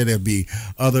I said, there'll be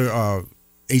other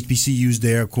HBCUs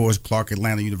there, of course, Clark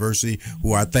Atlanta University,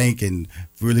 who I thank and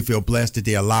really feel blessed that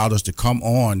they allowed us to come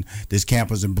on this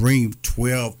campus and bring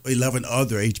 11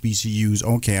 other HBCUs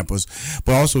on campus.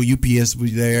 But also UPS will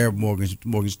be there, Morgan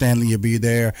Stanley will be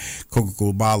there,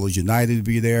 Coca-Cola Bottlers United will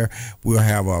be there. We'll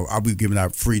have I'll be giving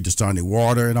out free Dasani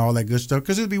water and all that good stuff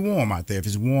because it'll be warm out there. If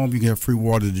it's warm, you can have free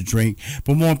water to drink.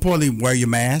 But more importantly, wear your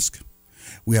mask.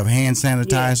 We have hand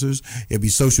sanitizers. Yeah. It'll be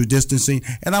social distancing.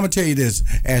 And I'm going to tell you this,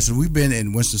 Ashley, we've been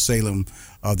in Winston-Salem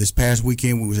this past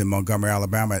weekend. We was in Montgomery,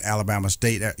 Alabama at Alabama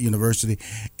State University.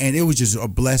 And it was just a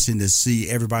blessing to see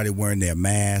everybody wearing their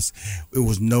masks. It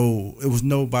was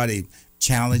nobody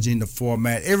challenging the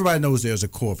format. Everybody knows there's a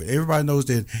COVID. Everybody knows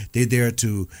that they're there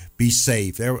to be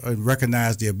safe. They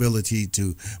recognize the ability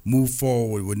to move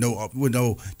forward with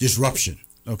no disruption.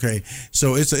 Okay,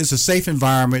 so it's a safe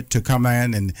environment to come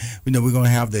in, and we're going to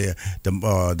have the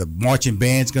marching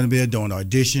band's going to be there doing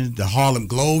auditions. The Harlem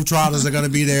Globetrotters are going to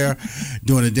be there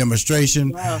doing a demonstration.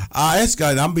 Wow. That's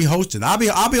good. I'll be hosting. I'll be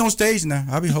on stage now.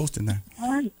 I'll be hosting now.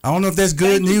 Right. I don't know if that's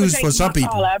good news for some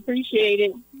people. I appreciate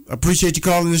it. Appreciate you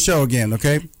calling the show again,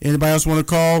 okay? Anybody else want to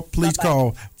call, please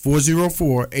call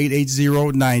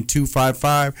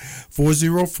 404-880-9255,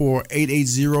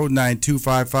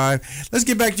 404-880-9255. Let's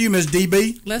get back to you, Ms.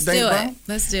 DB. Let's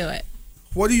do it.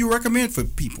 What do you recommend for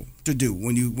people to do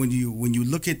when you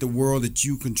look at the world that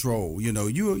you control? You know,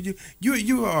 you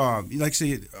like I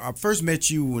said, I first met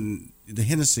you when the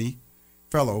Hennessy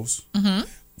Fellows. Mm-hmm.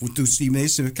 Through Stephen A.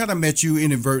 Smith, kind of met you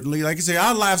inadvertently. Like I say,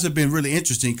 our lives have been really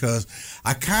interesting because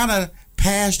I kind of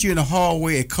passed you in the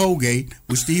hallway at Colgate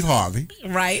with Steve Harvey.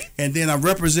 Right. And then I'm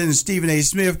representing Stephen A.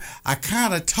 Smith. I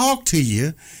kind of talked to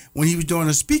you when he was doing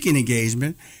a speaking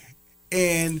engagement.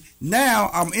 And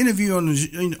now I'm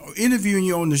interviewing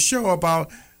you on the show about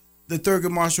the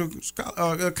Thurgood Marshall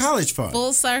College Fund.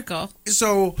 Full circle.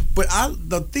 So, but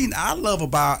the thing I love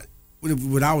about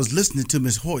when I was listening to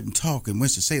Ms. Horton talk in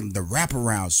Winston-Salem, the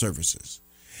wraparound services,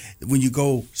 when you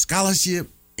go scholarship,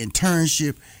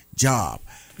 internship, job.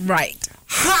 Right.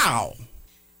 How?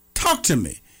 Talk to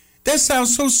me. That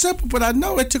sounds so simple, but I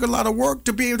know it took a lot of work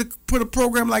to be able to put a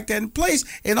program like that in place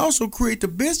and also create the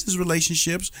business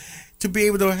relationships to be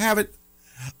able to have it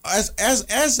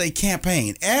as a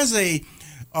campaign, as a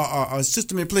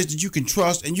system in place that you can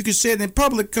trust and you can say it in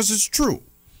public because it's true.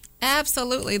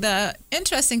 Absolutely. The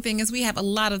interesting thing is we have a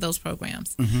lot of those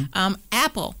programs.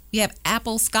 Mm-hmm. We have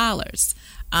Apple Scholars,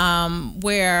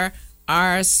 where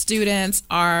our students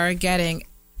are getting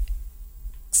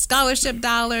scholarship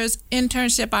dollars,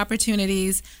 internship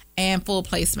opportunities, and full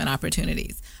placement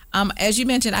opportunities. As you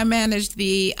mentioned, I managed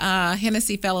the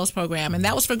Hennessy Fellows Program, and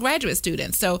that was for graduate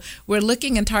students. So we're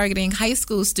looking and targeting high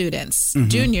school students,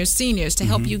 juniors, seniors, to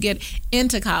help you get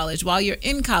into college while you're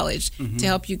in college, to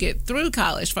help you get through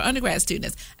college for undergrad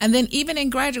students. And then even in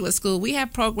graduate school, we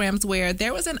have programs where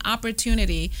there was an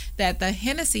opportunity that the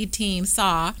Hennessy team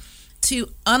saw to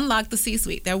unlock the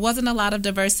C-suite. There wasn't a lot of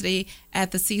diversity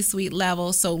at the C-suite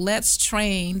level, so let's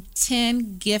train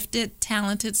 10 gifted,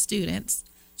 talented students.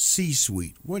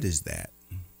 C-suite, what is that?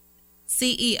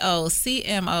 CEO,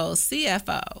 CMO,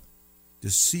 CFO. The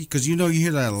C, because you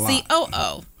hear that a lot.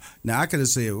 COO. Now, I could have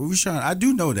said, well, Rashawn, I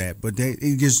do know that, but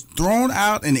it gets thrown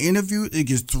out in the interview, it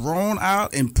gets thrown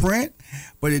out in print,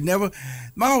 but it never.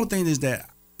 My whole thing is that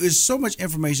there's so much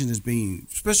information that's being,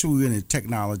 especially in the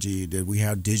technology, that we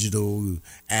have digital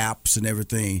apps and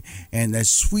everything, and that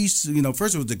sweet,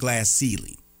 first it was the glass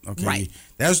ceiling. Okay, right.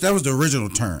 That was the original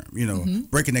term,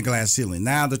 breaking the glass ceiling.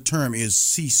 Now the term is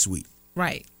C-suite.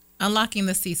 Right, unlocking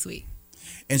the C-suite.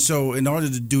 And so in order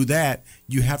to do that,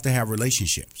 you have to have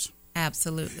relationships.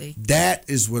 Absolutely. That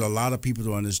is what a lot of people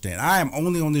don't understand. I am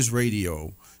only on this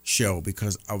radio show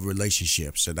because of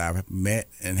relationships that I've met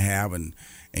and have and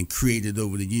created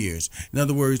over the years. In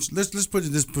other words, let's put it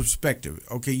in this perspective.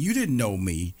 Okay, you didn't know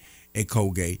me at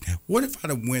Colgate. What if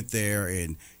I went there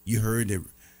and you heard that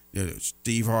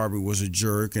Steve Harvey was a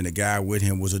jerk and the guy with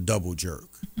him was a double jerk?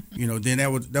 Then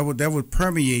that would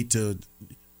permeate to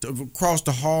across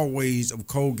the hallways of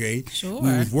Colgate. Sure.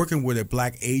 We was working with a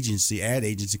black ad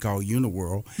agency called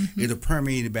Uniworld. It would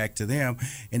permeate back to them,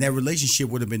 and that relationship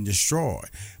would have been destroyed.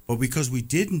 But because we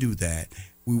didn't do that,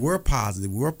 we were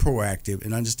positive, we were proactive,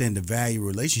 and understand the value of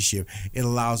relationship, it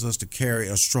allows us to carry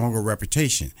a stronger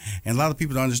reputation. And a lot of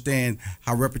people don't understand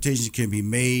how reputations can be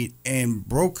made and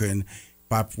broken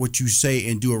by what you say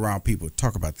and do around people.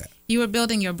 Talk about that. You were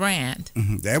building your brand.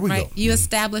 There we go. You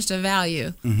established a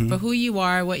value for who you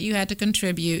are, what you had to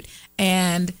contribute,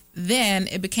 and then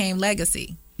it became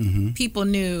legacy. People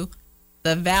knew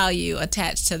the value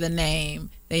attached to the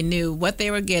name. They knew what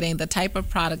they were getting, the type of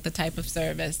product, the type of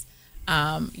service.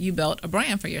 You built a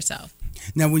brand for yourself.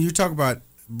 Now, when you talk about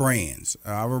brands,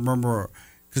 I remember,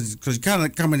 because kind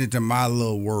of coming into my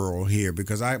little world here,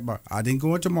 because I didn't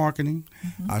go into marketing.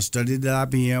 I studied at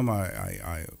IBM.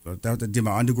 I did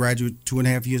my undergraduate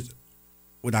 2.5 years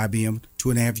with IBM,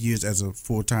 2.5 years as a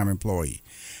full-time employee.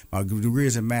 My degree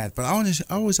is in math, but I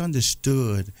always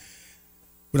understood.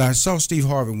 When I saw Steve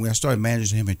Harvey, when I started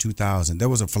managing him in 2000, there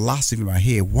was a philosophy in my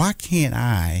head. Why can't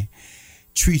I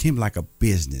treat him like a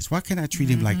business? Why can't I treat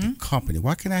him like the company?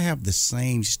 Why can't I have the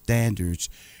same standards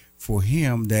for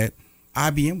him that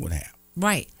IBM would have?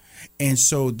 Right. And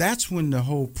so that's when the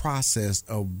whole process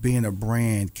of being a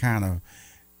brand kind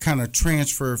of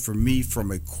transferred for me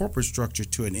from a corporate structure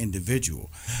to an individual.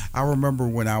 I remember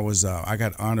when I was I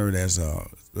got honored as a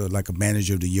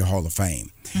manager of the year Hall of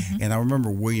Fame, and I remember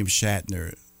William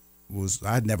Shatner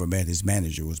I'd never met his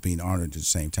manager, was being honored at the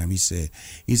same time. He said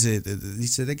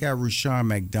that guy Rushion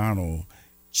McDonald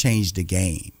changed the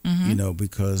game,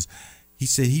 because he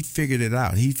said he figured it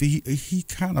out. He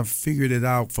kind of figured it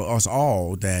out for us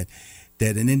all that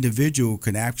an individual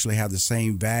can actually have the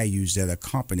same values that a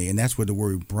company, and that's where the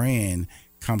word brand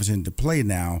comes into play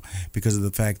now, because of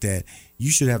the fact that you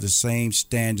should have the same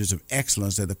standards of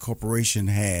excellence that a corporation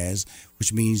has,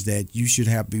 which means that you should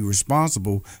be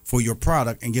responsible for your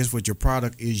product, and guess what? Your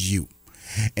product is you.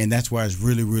 And that's why it's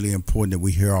really, really important that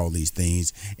we hear all these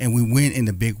things and we win in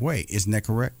a big way. Isn't that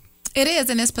correct? It is,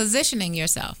 and it's positioning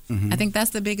yourself. I think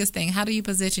that's the biggest thing. How do you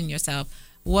position yourself?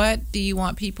 What do you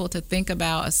want people to think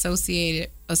about, associate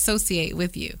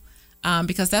with you?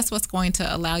 Because that's what's going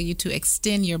to allow you to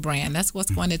extend your brand. That's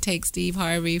what's going to take Steve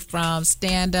Harvey from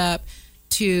stand-up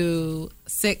to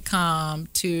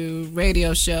sitcom to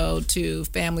radio show to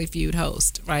Family Feud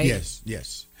host, right?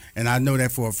 Yes. And I know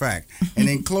that for a fact. And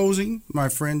in closing, my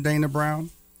friend Dana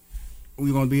Brown,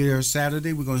 we're going to be there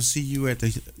Saturday. We're going to see you at the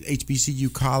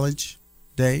HBCU College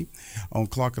Day on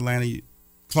Clark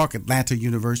Atlanta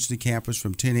University campus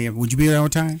from 10 a.m. Would you be there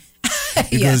on time?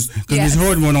 Because Ms.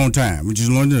 Horton went on time. We just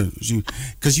learned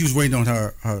because she was waiting on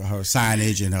her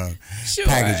signage and her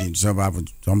packaging. So I'm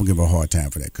gonna give her a hard time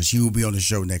for that, because she will be on the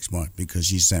show next month because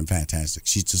she's fantastic.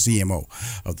 She's the CMO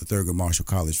of the Thurgood Marshall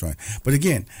College Fund. But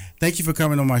again, thank you for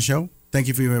coming on my show. Thank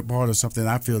you for being a part of something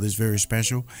I feel is very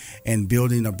special and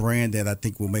building a brand that I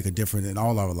think will make a difference in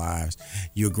all our lives.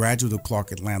 You're a graduate of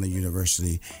Clark Atlanta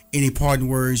University. Any parting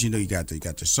words? You know, you got the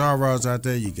sorors out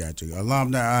there. You got your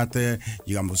alumni out there.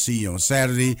 I'm going to see you on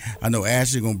Saturday. I know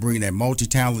Ashley going to bring that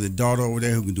multi-talented daughter over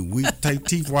there who can do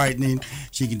teeth whitening.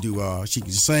 She can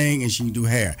sing and she can do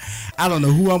hair. I don't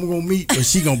know who I'm going to meet, but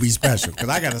she going to be special because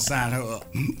I got to sign her up.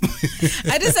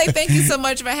 I just say thank you so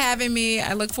much for having me.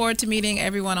 I look forward to meeting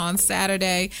everyone on Saturday.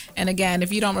 And again,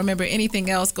 if you don't remember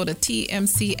anything else, go to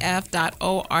tmcf.org.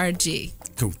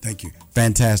 Cool. Thank you.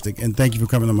 Fantastic. And thank you for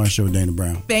coming on my show, Dana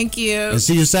Brown. Thank you. And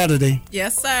see you Saturday.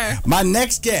 Yes, sir. My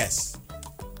next guest,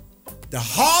 the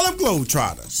Harlem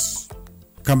Globetrotters.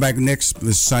 Come back next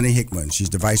with Sunni Hickman. She's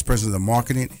the Vice President of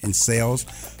Marketing and Sales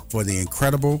for the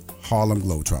incredible Harlem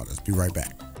Globetrotters. Be right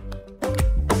back.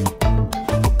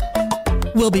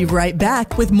 We'll be right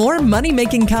back with more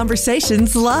Money-Making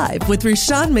Conversations live with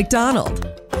Rushion McDonald.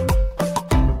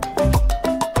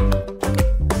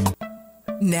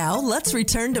 Now, let's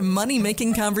return to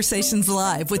Money-Making Conversations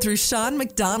live with Rushion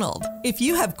McDonald. If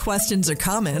you have questions or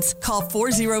comments, call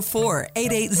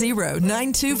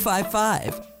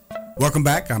 404-880-9255. Welcome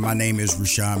back. My name is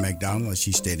Rushion McDonald, as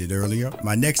she stated earlier.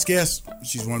 My next guest,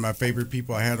 she's one of my favorite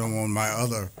people. I had her on my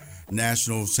other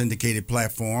national syndicated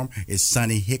platform, is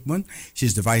Sunni Hickman.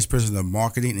 She's the Vice President of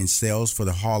Marketing and Sales for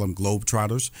the Harlem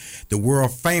Globetrotters. The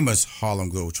world famous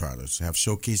Harlem Globetrotters have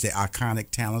showcased their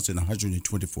iconic talents in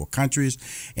 124 countries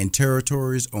and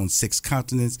territories on 6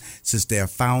 continents since their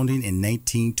founding in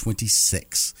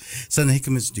 1926. Sunni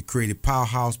Hickman is the creative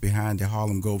powerhouse behind the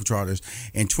Harlem Globetrotters.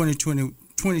 In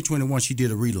 2021, she did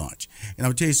a relaunch. And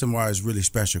I'll tell you something why it's really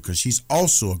special, because she's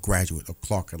also a graduate of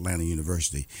Clark Atlanta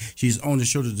University. She's on the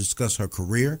show to discuss her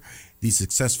career, the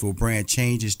successful brand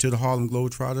changes to the Harlem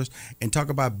Globetrotters, and talk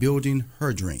about building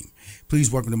her dream.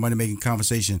 Please welcome to Money Making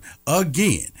Conversation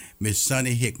again, Miss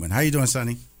Sunni Hickman. How you doing,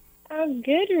 Sunni? I'm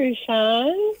good,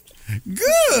 Rushion.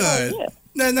 Good. Oh, yeah.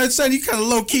 Now, Sunni, you kind of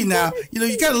low key now. You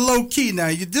kind of low key now.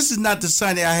 This is not the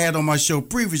Sunni I had on my show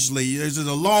previously. Is it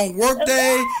a long work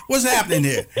day? What's happening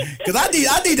here? Because I need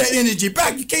that energy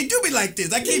back. You can't do me like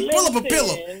this. I can't pull up a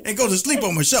pillow and go to sleep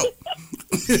on my show.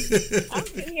 I'm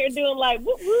sitting here doing like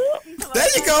whoop whoop. There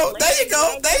you go. There you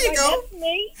go. There you go. That's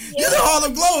me. You're the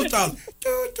Harlem Globetrotters.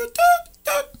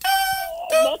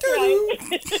 That's right.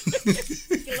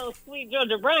 Get a little sweet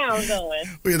Georgia Brown going.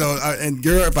 And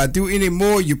girl, if I do any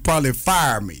more, you probably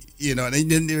fire me. And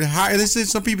then they say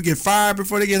some people get fired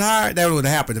before they get hired. That would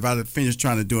have happened if I had finished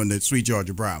trying to do the sweet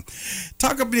Georgia Brown.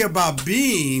 Talk a bit about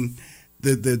being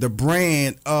the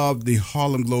brand of the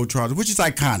Harlem Globetrotters, which is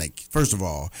iconic, first of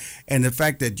all, and the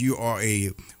fact that you are a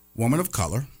woman of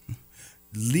color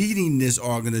leading this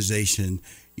organization,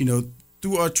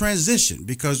 through a transition,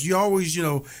 because you always,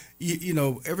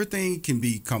 everything can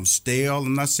become stale.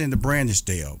 I'm not saying the brand is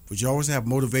stale, but you always have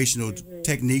motivational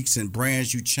techniques and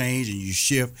brands you change and you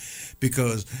shift,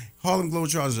 because Harlem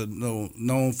Globetrotters are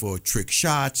known for trick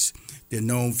shots. They're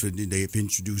known for, they've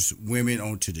introduced women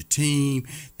onto the team.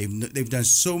 They've done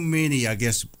so many, I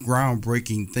guess,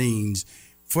 groundbreaking things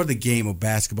for the game of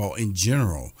basketball in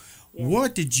general. Yeah.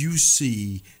 What did you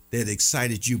see that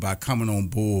excited you by coming on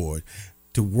board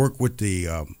to work with the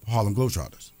Harlem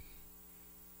Globetrotters?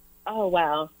 Oh,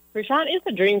 wow. Rushion, it's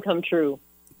a dream come true.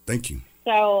 Thank you.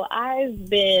 So I've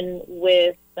been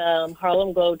with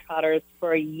Harlem Globetrotters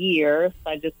for a year.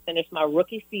 So I just finished my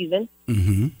rookie season.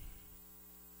 Mm-hmm.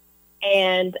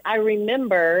 And I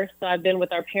remember, so I've been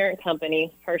with our parent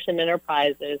company, Hersham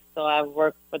Enterprises. So I've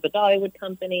worked for the Dollywood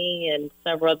Company and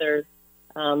several other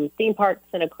theme parks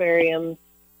and aquariums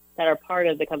that are part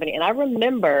of the company. And I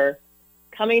remember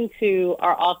coming to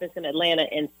our office in Atlanta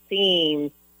and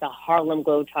seeing the Harlem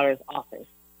Globetrotters office.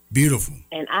 Beautiful.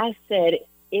 And I said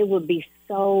it would be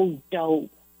so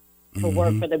dope to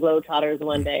work for the Globetrotters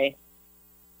one day.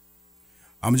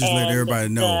 I'm just letting everybody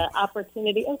know. The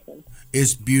opportunity open.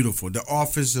 It's beautiful. The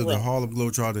office of the Harlem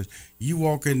Globetrotters, you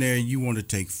walk in there and you want to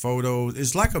take photos.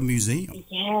 It's like a museum.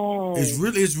 Yes.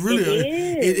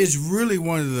 It's really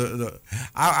one of the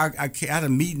I had a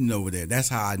meeting over there. That's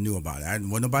how I knew about it.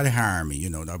 Wasn't nobody hiring me,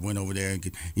 I went over there and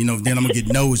then I'm gonna get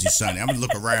nosy, Sunny. I'm gonna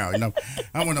look around, I'm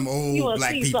one of them old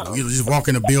black people, just walk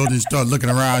in the building and start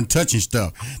looking around, touching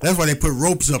stuff. That's why they put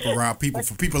ropes up around people.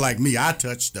 For people like me, I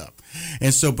touch stuff.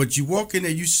 And so, but you walk in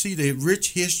there, you see the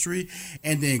rich history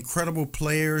and the incredible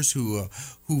players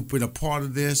who've been a part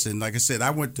of this. And like I said, I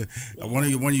went to one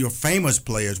of your famous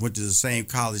players went to the same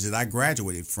college that I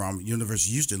graduated from,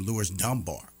 University of Houston, Louis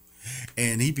Dunbar.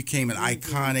 and he became an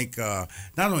iconic,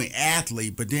 not only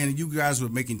athlete, but then you guys were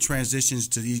making transitions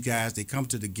to these guys. They come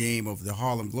to the game of the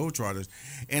Harlem Globetrotters,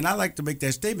 and I like to make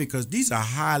that statement because these are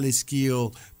highly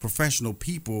skilled professional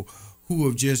people who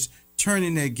have just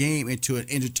turning their game into an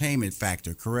entertainment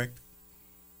factor. Correct?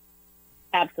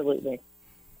 Absolutely.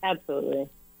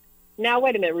 Now,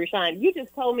 wait a minute, Rushion. You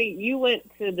just told me you went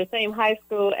to the same high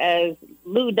school as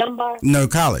Lou Dunbar? No,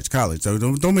 college. So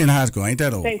don't mean high school. Ain't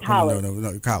that old? Same college.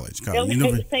 No, college.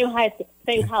 Same high school,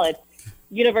 same college.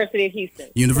 University of Houston.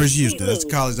 University of Houston. That's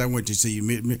the college I went to see.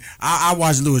 I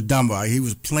watched Louis Dunbar. He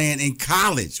was playing in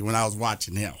college when I was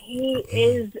watching him. He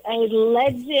is a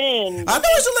legend. I know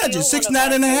he's a legend.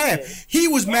 6'9" and a half. He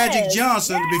was Magic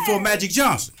Johnson before Magic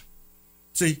Johnson.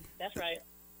 See? That's right.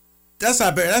 That's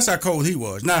how cold he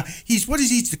was. Now he's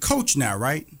the coach now,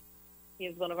 right? He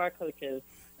is one of our coaches.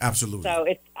 Absolutely. So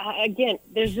it's again,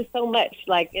 there's just so much.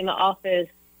 Like in the office,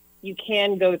 you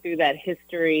can go through that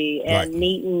history and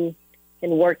meeting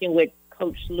and working with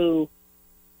Coach Lou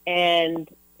and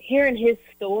hearing his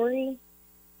story.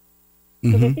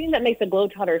 So the thing that makes the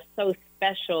Globetrotters so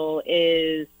special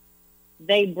is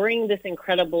they bring this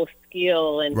incredible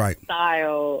skill and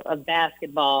style of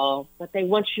basketball, but they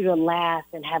want you to laugh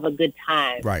and have a good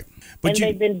time. Right. But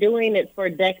they've been doing it for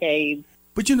decades.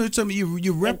 But you know,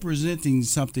 you're representing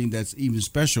something that's even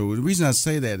special. The reason I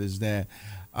say that is that,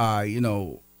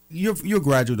 you're a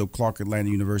graduate of Clark Atlanta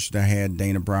University. I had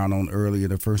Dana Brown on earlier,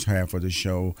 the first half of the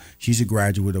show. She's a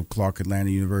graduate of Clark Atlanta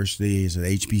University. It's an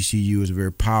HBCU. It's a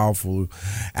very powerful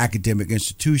academic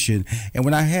institution. And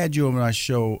when I had you on my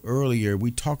show earlier,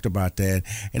 we talked about that.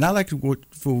 And I'd like to,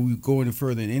 before we go any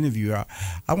further in the interview,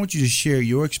 I want you to share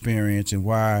your experience and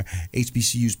why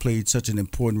HBCUs played such an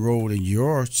important role in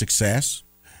your success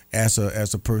as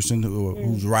a person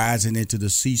who's rising into the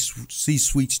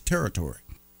C-suite territory.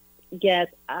 Yes,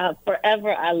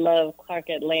 forever I love Clark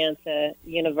Atlanta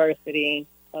University.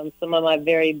 Some of my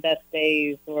very best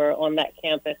days were on that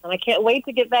campus. And I can't wait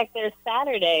to get back there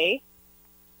Saturday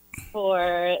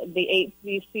for the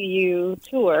HBCU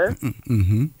tour.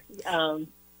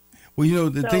 Well,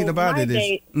 the thing about it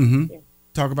is...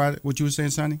 Talk about it, what you were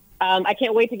saying, Sunni? I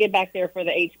can't wait to get back there for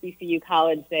the HBCU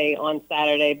College Day on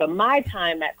Saturday. But my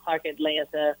time at Clark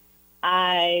Atlanta,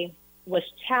 I was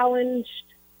challenged.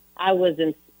 I was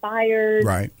inspired.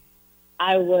 Right.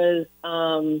 I was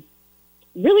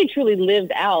really, truly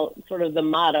lived out sort of the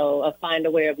motto of find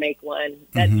a way or make one.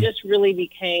 That just really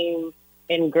became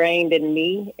ingrained in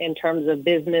me in terms of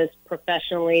business,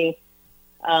 professionally.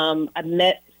 I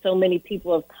met so many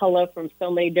people of color from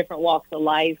so many different walks of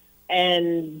life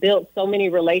and built so many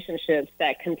relationships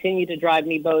that continue to drive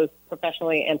me both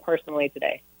professionally and personally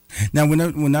today. Now,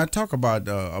 when I talk about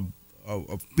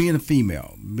being a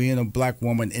female, being a black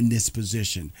woman in this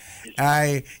position,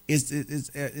 is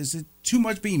it too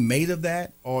much being made of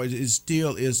that, or it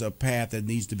still is a path that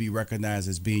needs to be recognized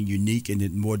as being unique and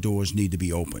that more doors need to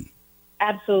be open?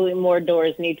 Absolutely, more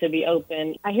doors need to be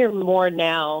open. I hear more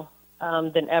now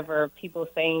than ever people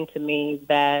saying to me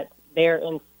that they're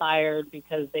inspired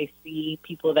because they see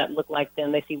people that look like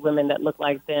them. They see women that look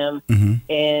like them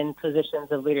in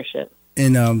positions of leadership.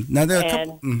 And now there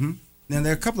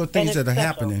are a couple of things that are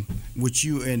happening with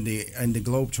you and the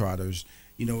Globetrotters.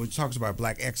 You know, it talks about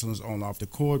black excellence on and off the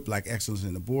court, black excellence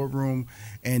in the boardroom,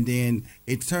 and then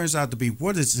it turns out to be,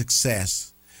 what is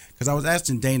success? Because I was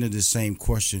asking Dana the same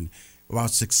question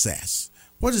about success.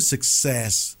 What is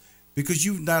success? Because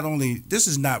this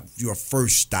is not your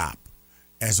first stop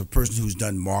as a person who's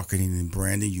done marketing and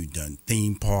branding. You've done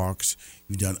theme parks.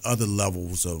 You've done other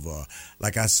levels of,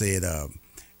 like I said,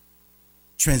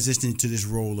 transitioning to this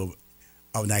role of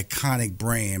an iconic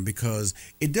brand, because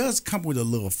it does come with a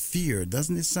little fear,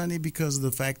 doesn't it, Sunni? Because of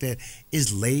the fact that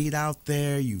it's laid out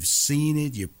there, you've seen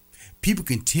it, people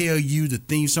can tell you the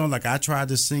theme song. Like I tried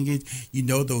to sing it,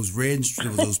 those red,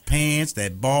 those pants,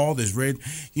 that ball, that's red,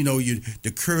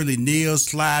 the curly nails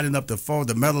sliding up the floor,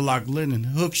 the metal lock linen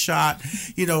hook shot,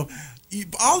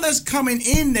 all that's coming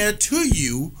in there to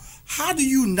you. How do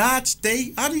you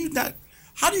stay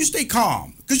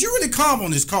calm? Because you're really calm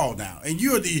on this call now, and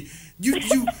you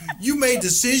made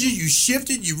decisions, you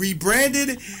shifted, you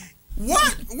rebranded.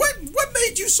 What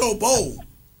made you so bold?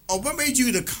 Or what made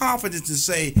you the confidence to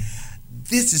say,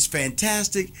 this is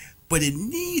fantastic, but it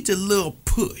needs a little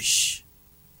push?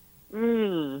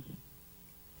 I've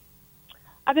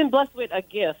been blessed with a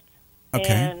gift. Okay.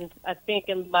 And I think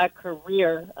in my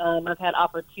career, I've had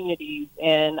opportunities.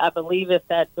 And I believe if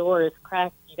that door is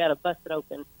cracked, you got to bust it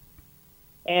open.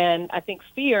 And I think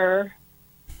fear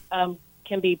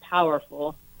can be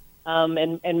powerful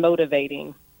and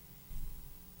motivating.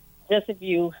 Just if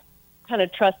you kind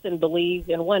of trust and believe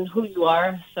in who you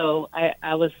are. So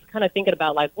I was kind of thinking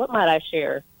about like, what might I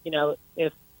share,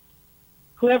 if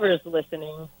whoever is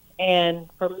listening. And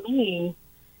for me,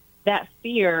 that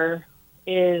fear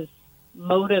is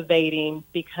motivating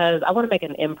because I want to make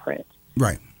an imprint.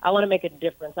 Right. I want to make a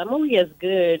difference. I'm only as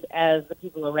good as the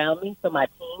people around me, so my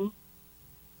team.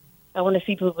 I want to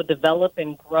see people develop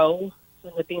and grow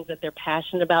in the things that they're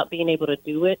passionate about, being able to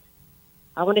do it.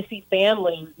 I want to see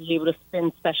families be able to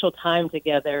spend special time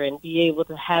together and be able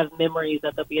to have memories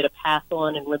that they'll be able to pass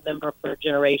on and remember for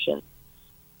generations.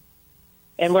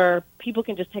 And where people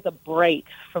can just take a break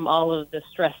from all of the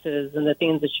stresses and the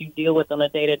things that you deal with on a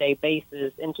day-to-day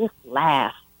basis and just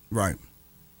laugh. Right.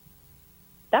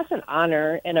 That's an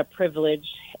honor and a privilege,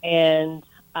 and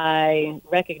I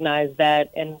recognize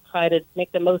that and try to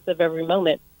make the most of every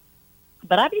moment.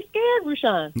 But I'd be scared,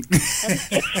 Rushion.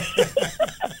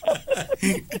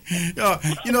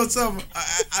 So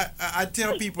I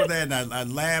tell people that, and I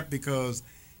laugh because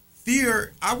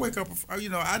fear, I wake up,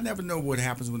 I never know what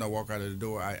happens when I walk out of the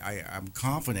door. I'm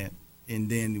confident, and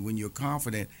then when you're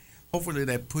confident, hopefully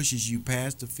that pushes you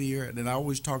past the fear. And then I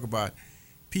always talk about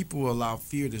people allow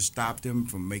fear to stop them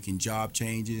from making job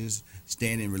changes,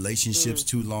 staying in relationships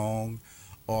too long,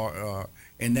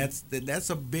 and that's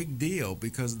a big deal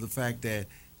because of the fact that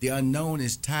the unknown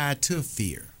is tied to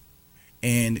fear.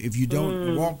 And if you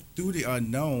don't walk through the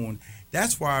unknown,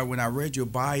 that's why when I read your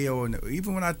bio and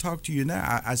even when I talk to you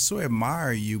now, I so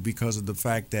admire you because of the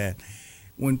fact that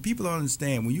when people don't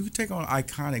understand, when you take on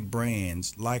iconic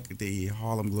brands like the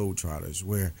Harlem Globetrotters,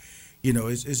 where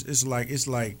it's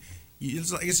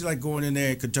like going in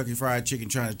there at Kentucky Fried Chicken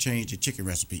trying to change the chicken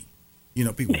recipe.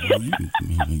 People.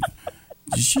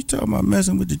 She talking about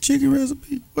messing with the chicken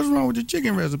recipe? What's wrong with the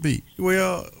chicken recipe?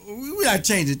 Well, we're not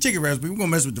changing the chicken recipe. We're going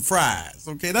to mess with the fries,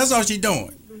 okay? That's all she's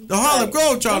doing. The Harlem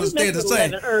Globetrotters stay the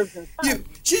same.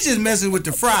 She's just messing with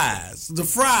the fries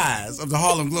of the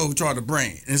Harlem Globetrotter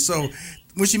brand. And so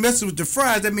when she messes with the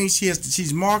fries, that means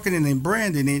she's marketing and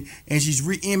branding it, and she's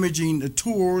re-imaging the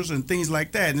tours and things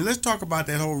like that. And let's talk about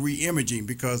that whole re-imaging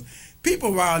because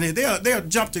people around here, they'll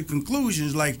jump to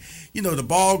conclusions like, the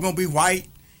ball going to be white,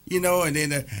 and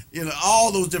then,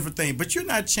 all those different things. But you're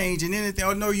not changing anything.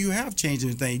 Oh, no, you have changed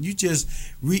anything. You just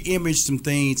re-imaged some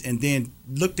things and then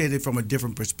looked at it from a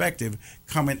different perspective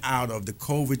coming out of the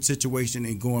COVID situation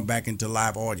and going back into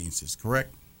live audiences,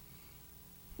 correct?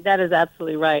 That is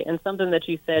absolutely right. And something that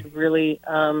you said really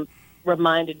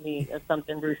reminded me of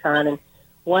something, Rushion. And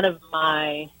one of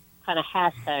my kind of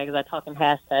hashtags, I talk in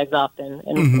hashtags often,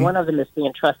 and one of them is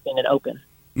being trusting and open.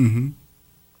 Mm-hmm.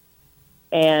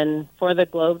 And for the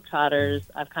Globetrotters,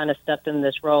 I've kind of stepped in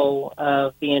this role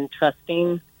of being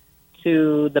trusting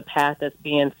to the path that's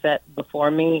being set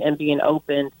before me and being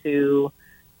open to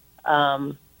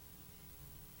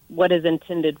what is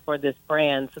intended for this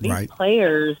brand. So these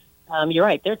players, you're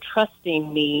right, they're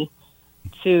trusting me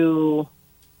to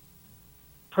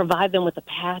provide them with a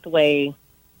pathway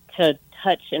to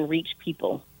touch and reach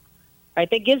people. Right?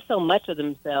 They give so much of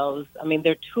themselves. I mean,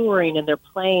 they're touring and they're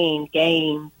playing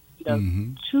games.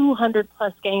 200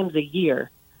 plus games a year.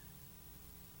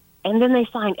 And then they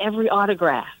sign every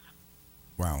autograph.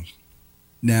 Wow.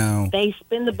 Now they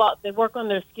spin the ball, they work on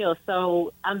their skills.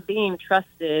 So I'm being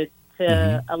trusted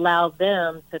to allow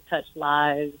them to touch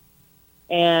lives.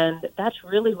 And that's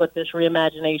really what this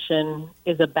reimagination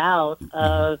is about,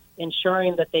 of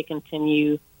ensuring that they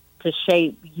continue to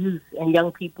shape youth and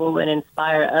young people and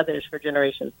inspire others for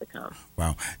generations to come.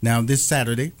 Wow. Now, this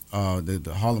Saturday,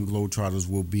 the Harlem Globetrotters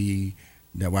will be,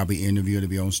 that I'll be interviewing to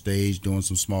be on stage doing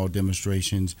some small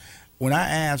demonstrations. When I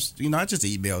asked, I just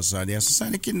emailed Sunni. I said,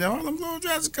 Sunni, can the Harlem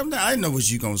Globetrotters come down? I didn't know what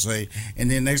you going to say.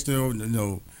 And then next thing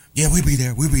yeah, we'll be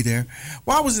there.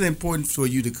 Why was it important for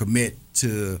you to commit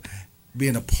to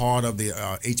being a part of the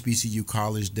HBCU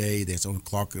College Day that's on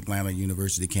Clark Atlanta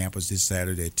University campus this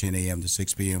Saturday at 10 a.m. to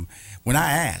 6 p.m. When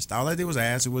I asked, all I did was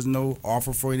ask. There was no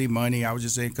offer for any money. I was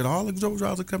just saying, could all the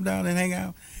Globetrotters come down and hang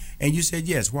out? And you said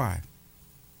yes. Why?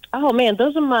 Oh, man,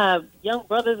 those are my young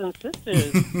brothers and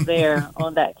sisters there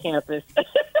on that campus.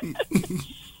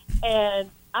 And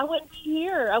I wouldn't be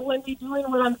here. I wouldn't be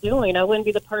doing what I'm doing. I wouldn't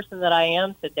be the person that I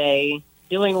am today,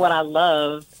 doing what I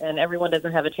love, and everyone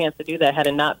doesn't have a chance to do that had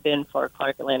it not been for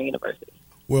Clark Atlanta University.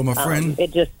 Well, my friend,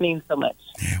 it just means so much.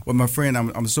 Well, my friend,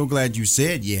 I'm so glad you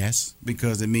said yes,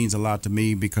 because it means a lot to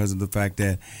me, because of the fact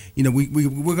that,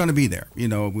 we're going to be there.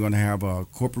 We're going to have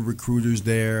corporate recruiters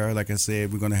there. Like I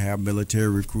said, we're going to have military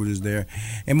recruiters there.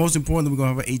 And most importantly, we're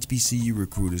going to have HBCU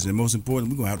recruiters. And most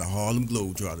importantly, we're going to have the Harlem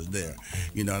Globetrotters there.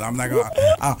 And I'm not going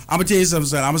to, I'm going to tell you something,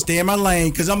 son. I'm going to stay in my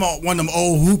lane, because I'm one of them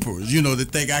old hoopers,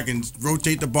 that think I can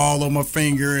rotate the ball on my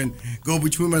finger and go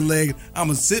between my legs. I'm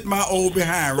going to sit my old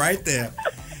behind right there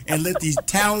and let these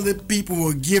talented people who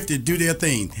are gifted do their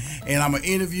thing. And I'm going to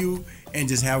interview and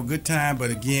just have a good time.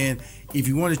 But again, if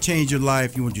you want to change your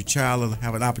life, you want your child to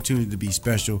have an opportunity to be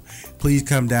special, please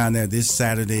come down there this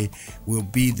Saturday. We'll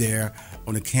be there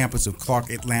on the campus of Clark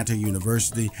Atlanta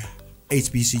University.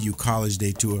 HBCU College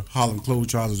Day Tour. Harlem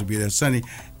Globetrotters will be there. Sunny,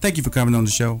 thank you for coming on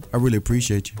the show. I really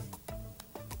appreciate you.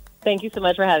 Thank you so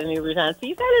much for having me, Rushion. See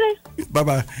you Saturday.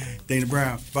 Bye-bye. Dana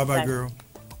Brown. Bye-bye, girl.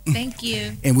 Thank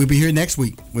you. And we'll be here next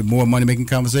week with more Money Making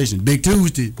Conversation. Big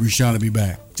Tuesday, Rushion will be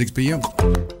back, 6 p.m.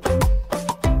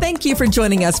 Thank you for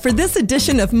joining us for this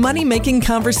edition of Money Making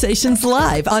Conversations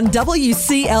Live on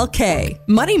WCLK.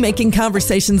 Money Making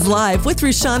Conversations Live with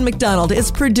Rushion McDonald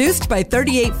is produced by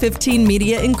 3815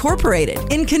 Media Incorporated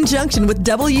in conjunction with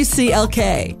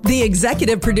WCLK. The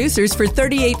executive producers for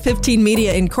 3815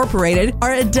 Media Incorporated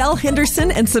are Adele Henderson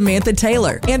and Samantha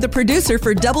Taylor, and the producer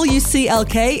for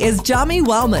WCLK is Jami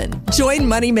Wellman. Join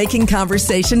Money Making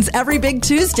Conversations every Big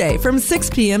Tuesday from 6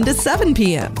 p.m. to 7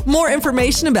 p.m. More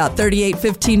information about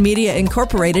 3815 Media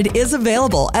Incorporated is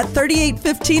available at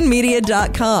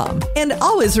 3815media.com. And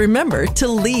always remember to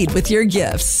lead with your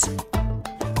gifts.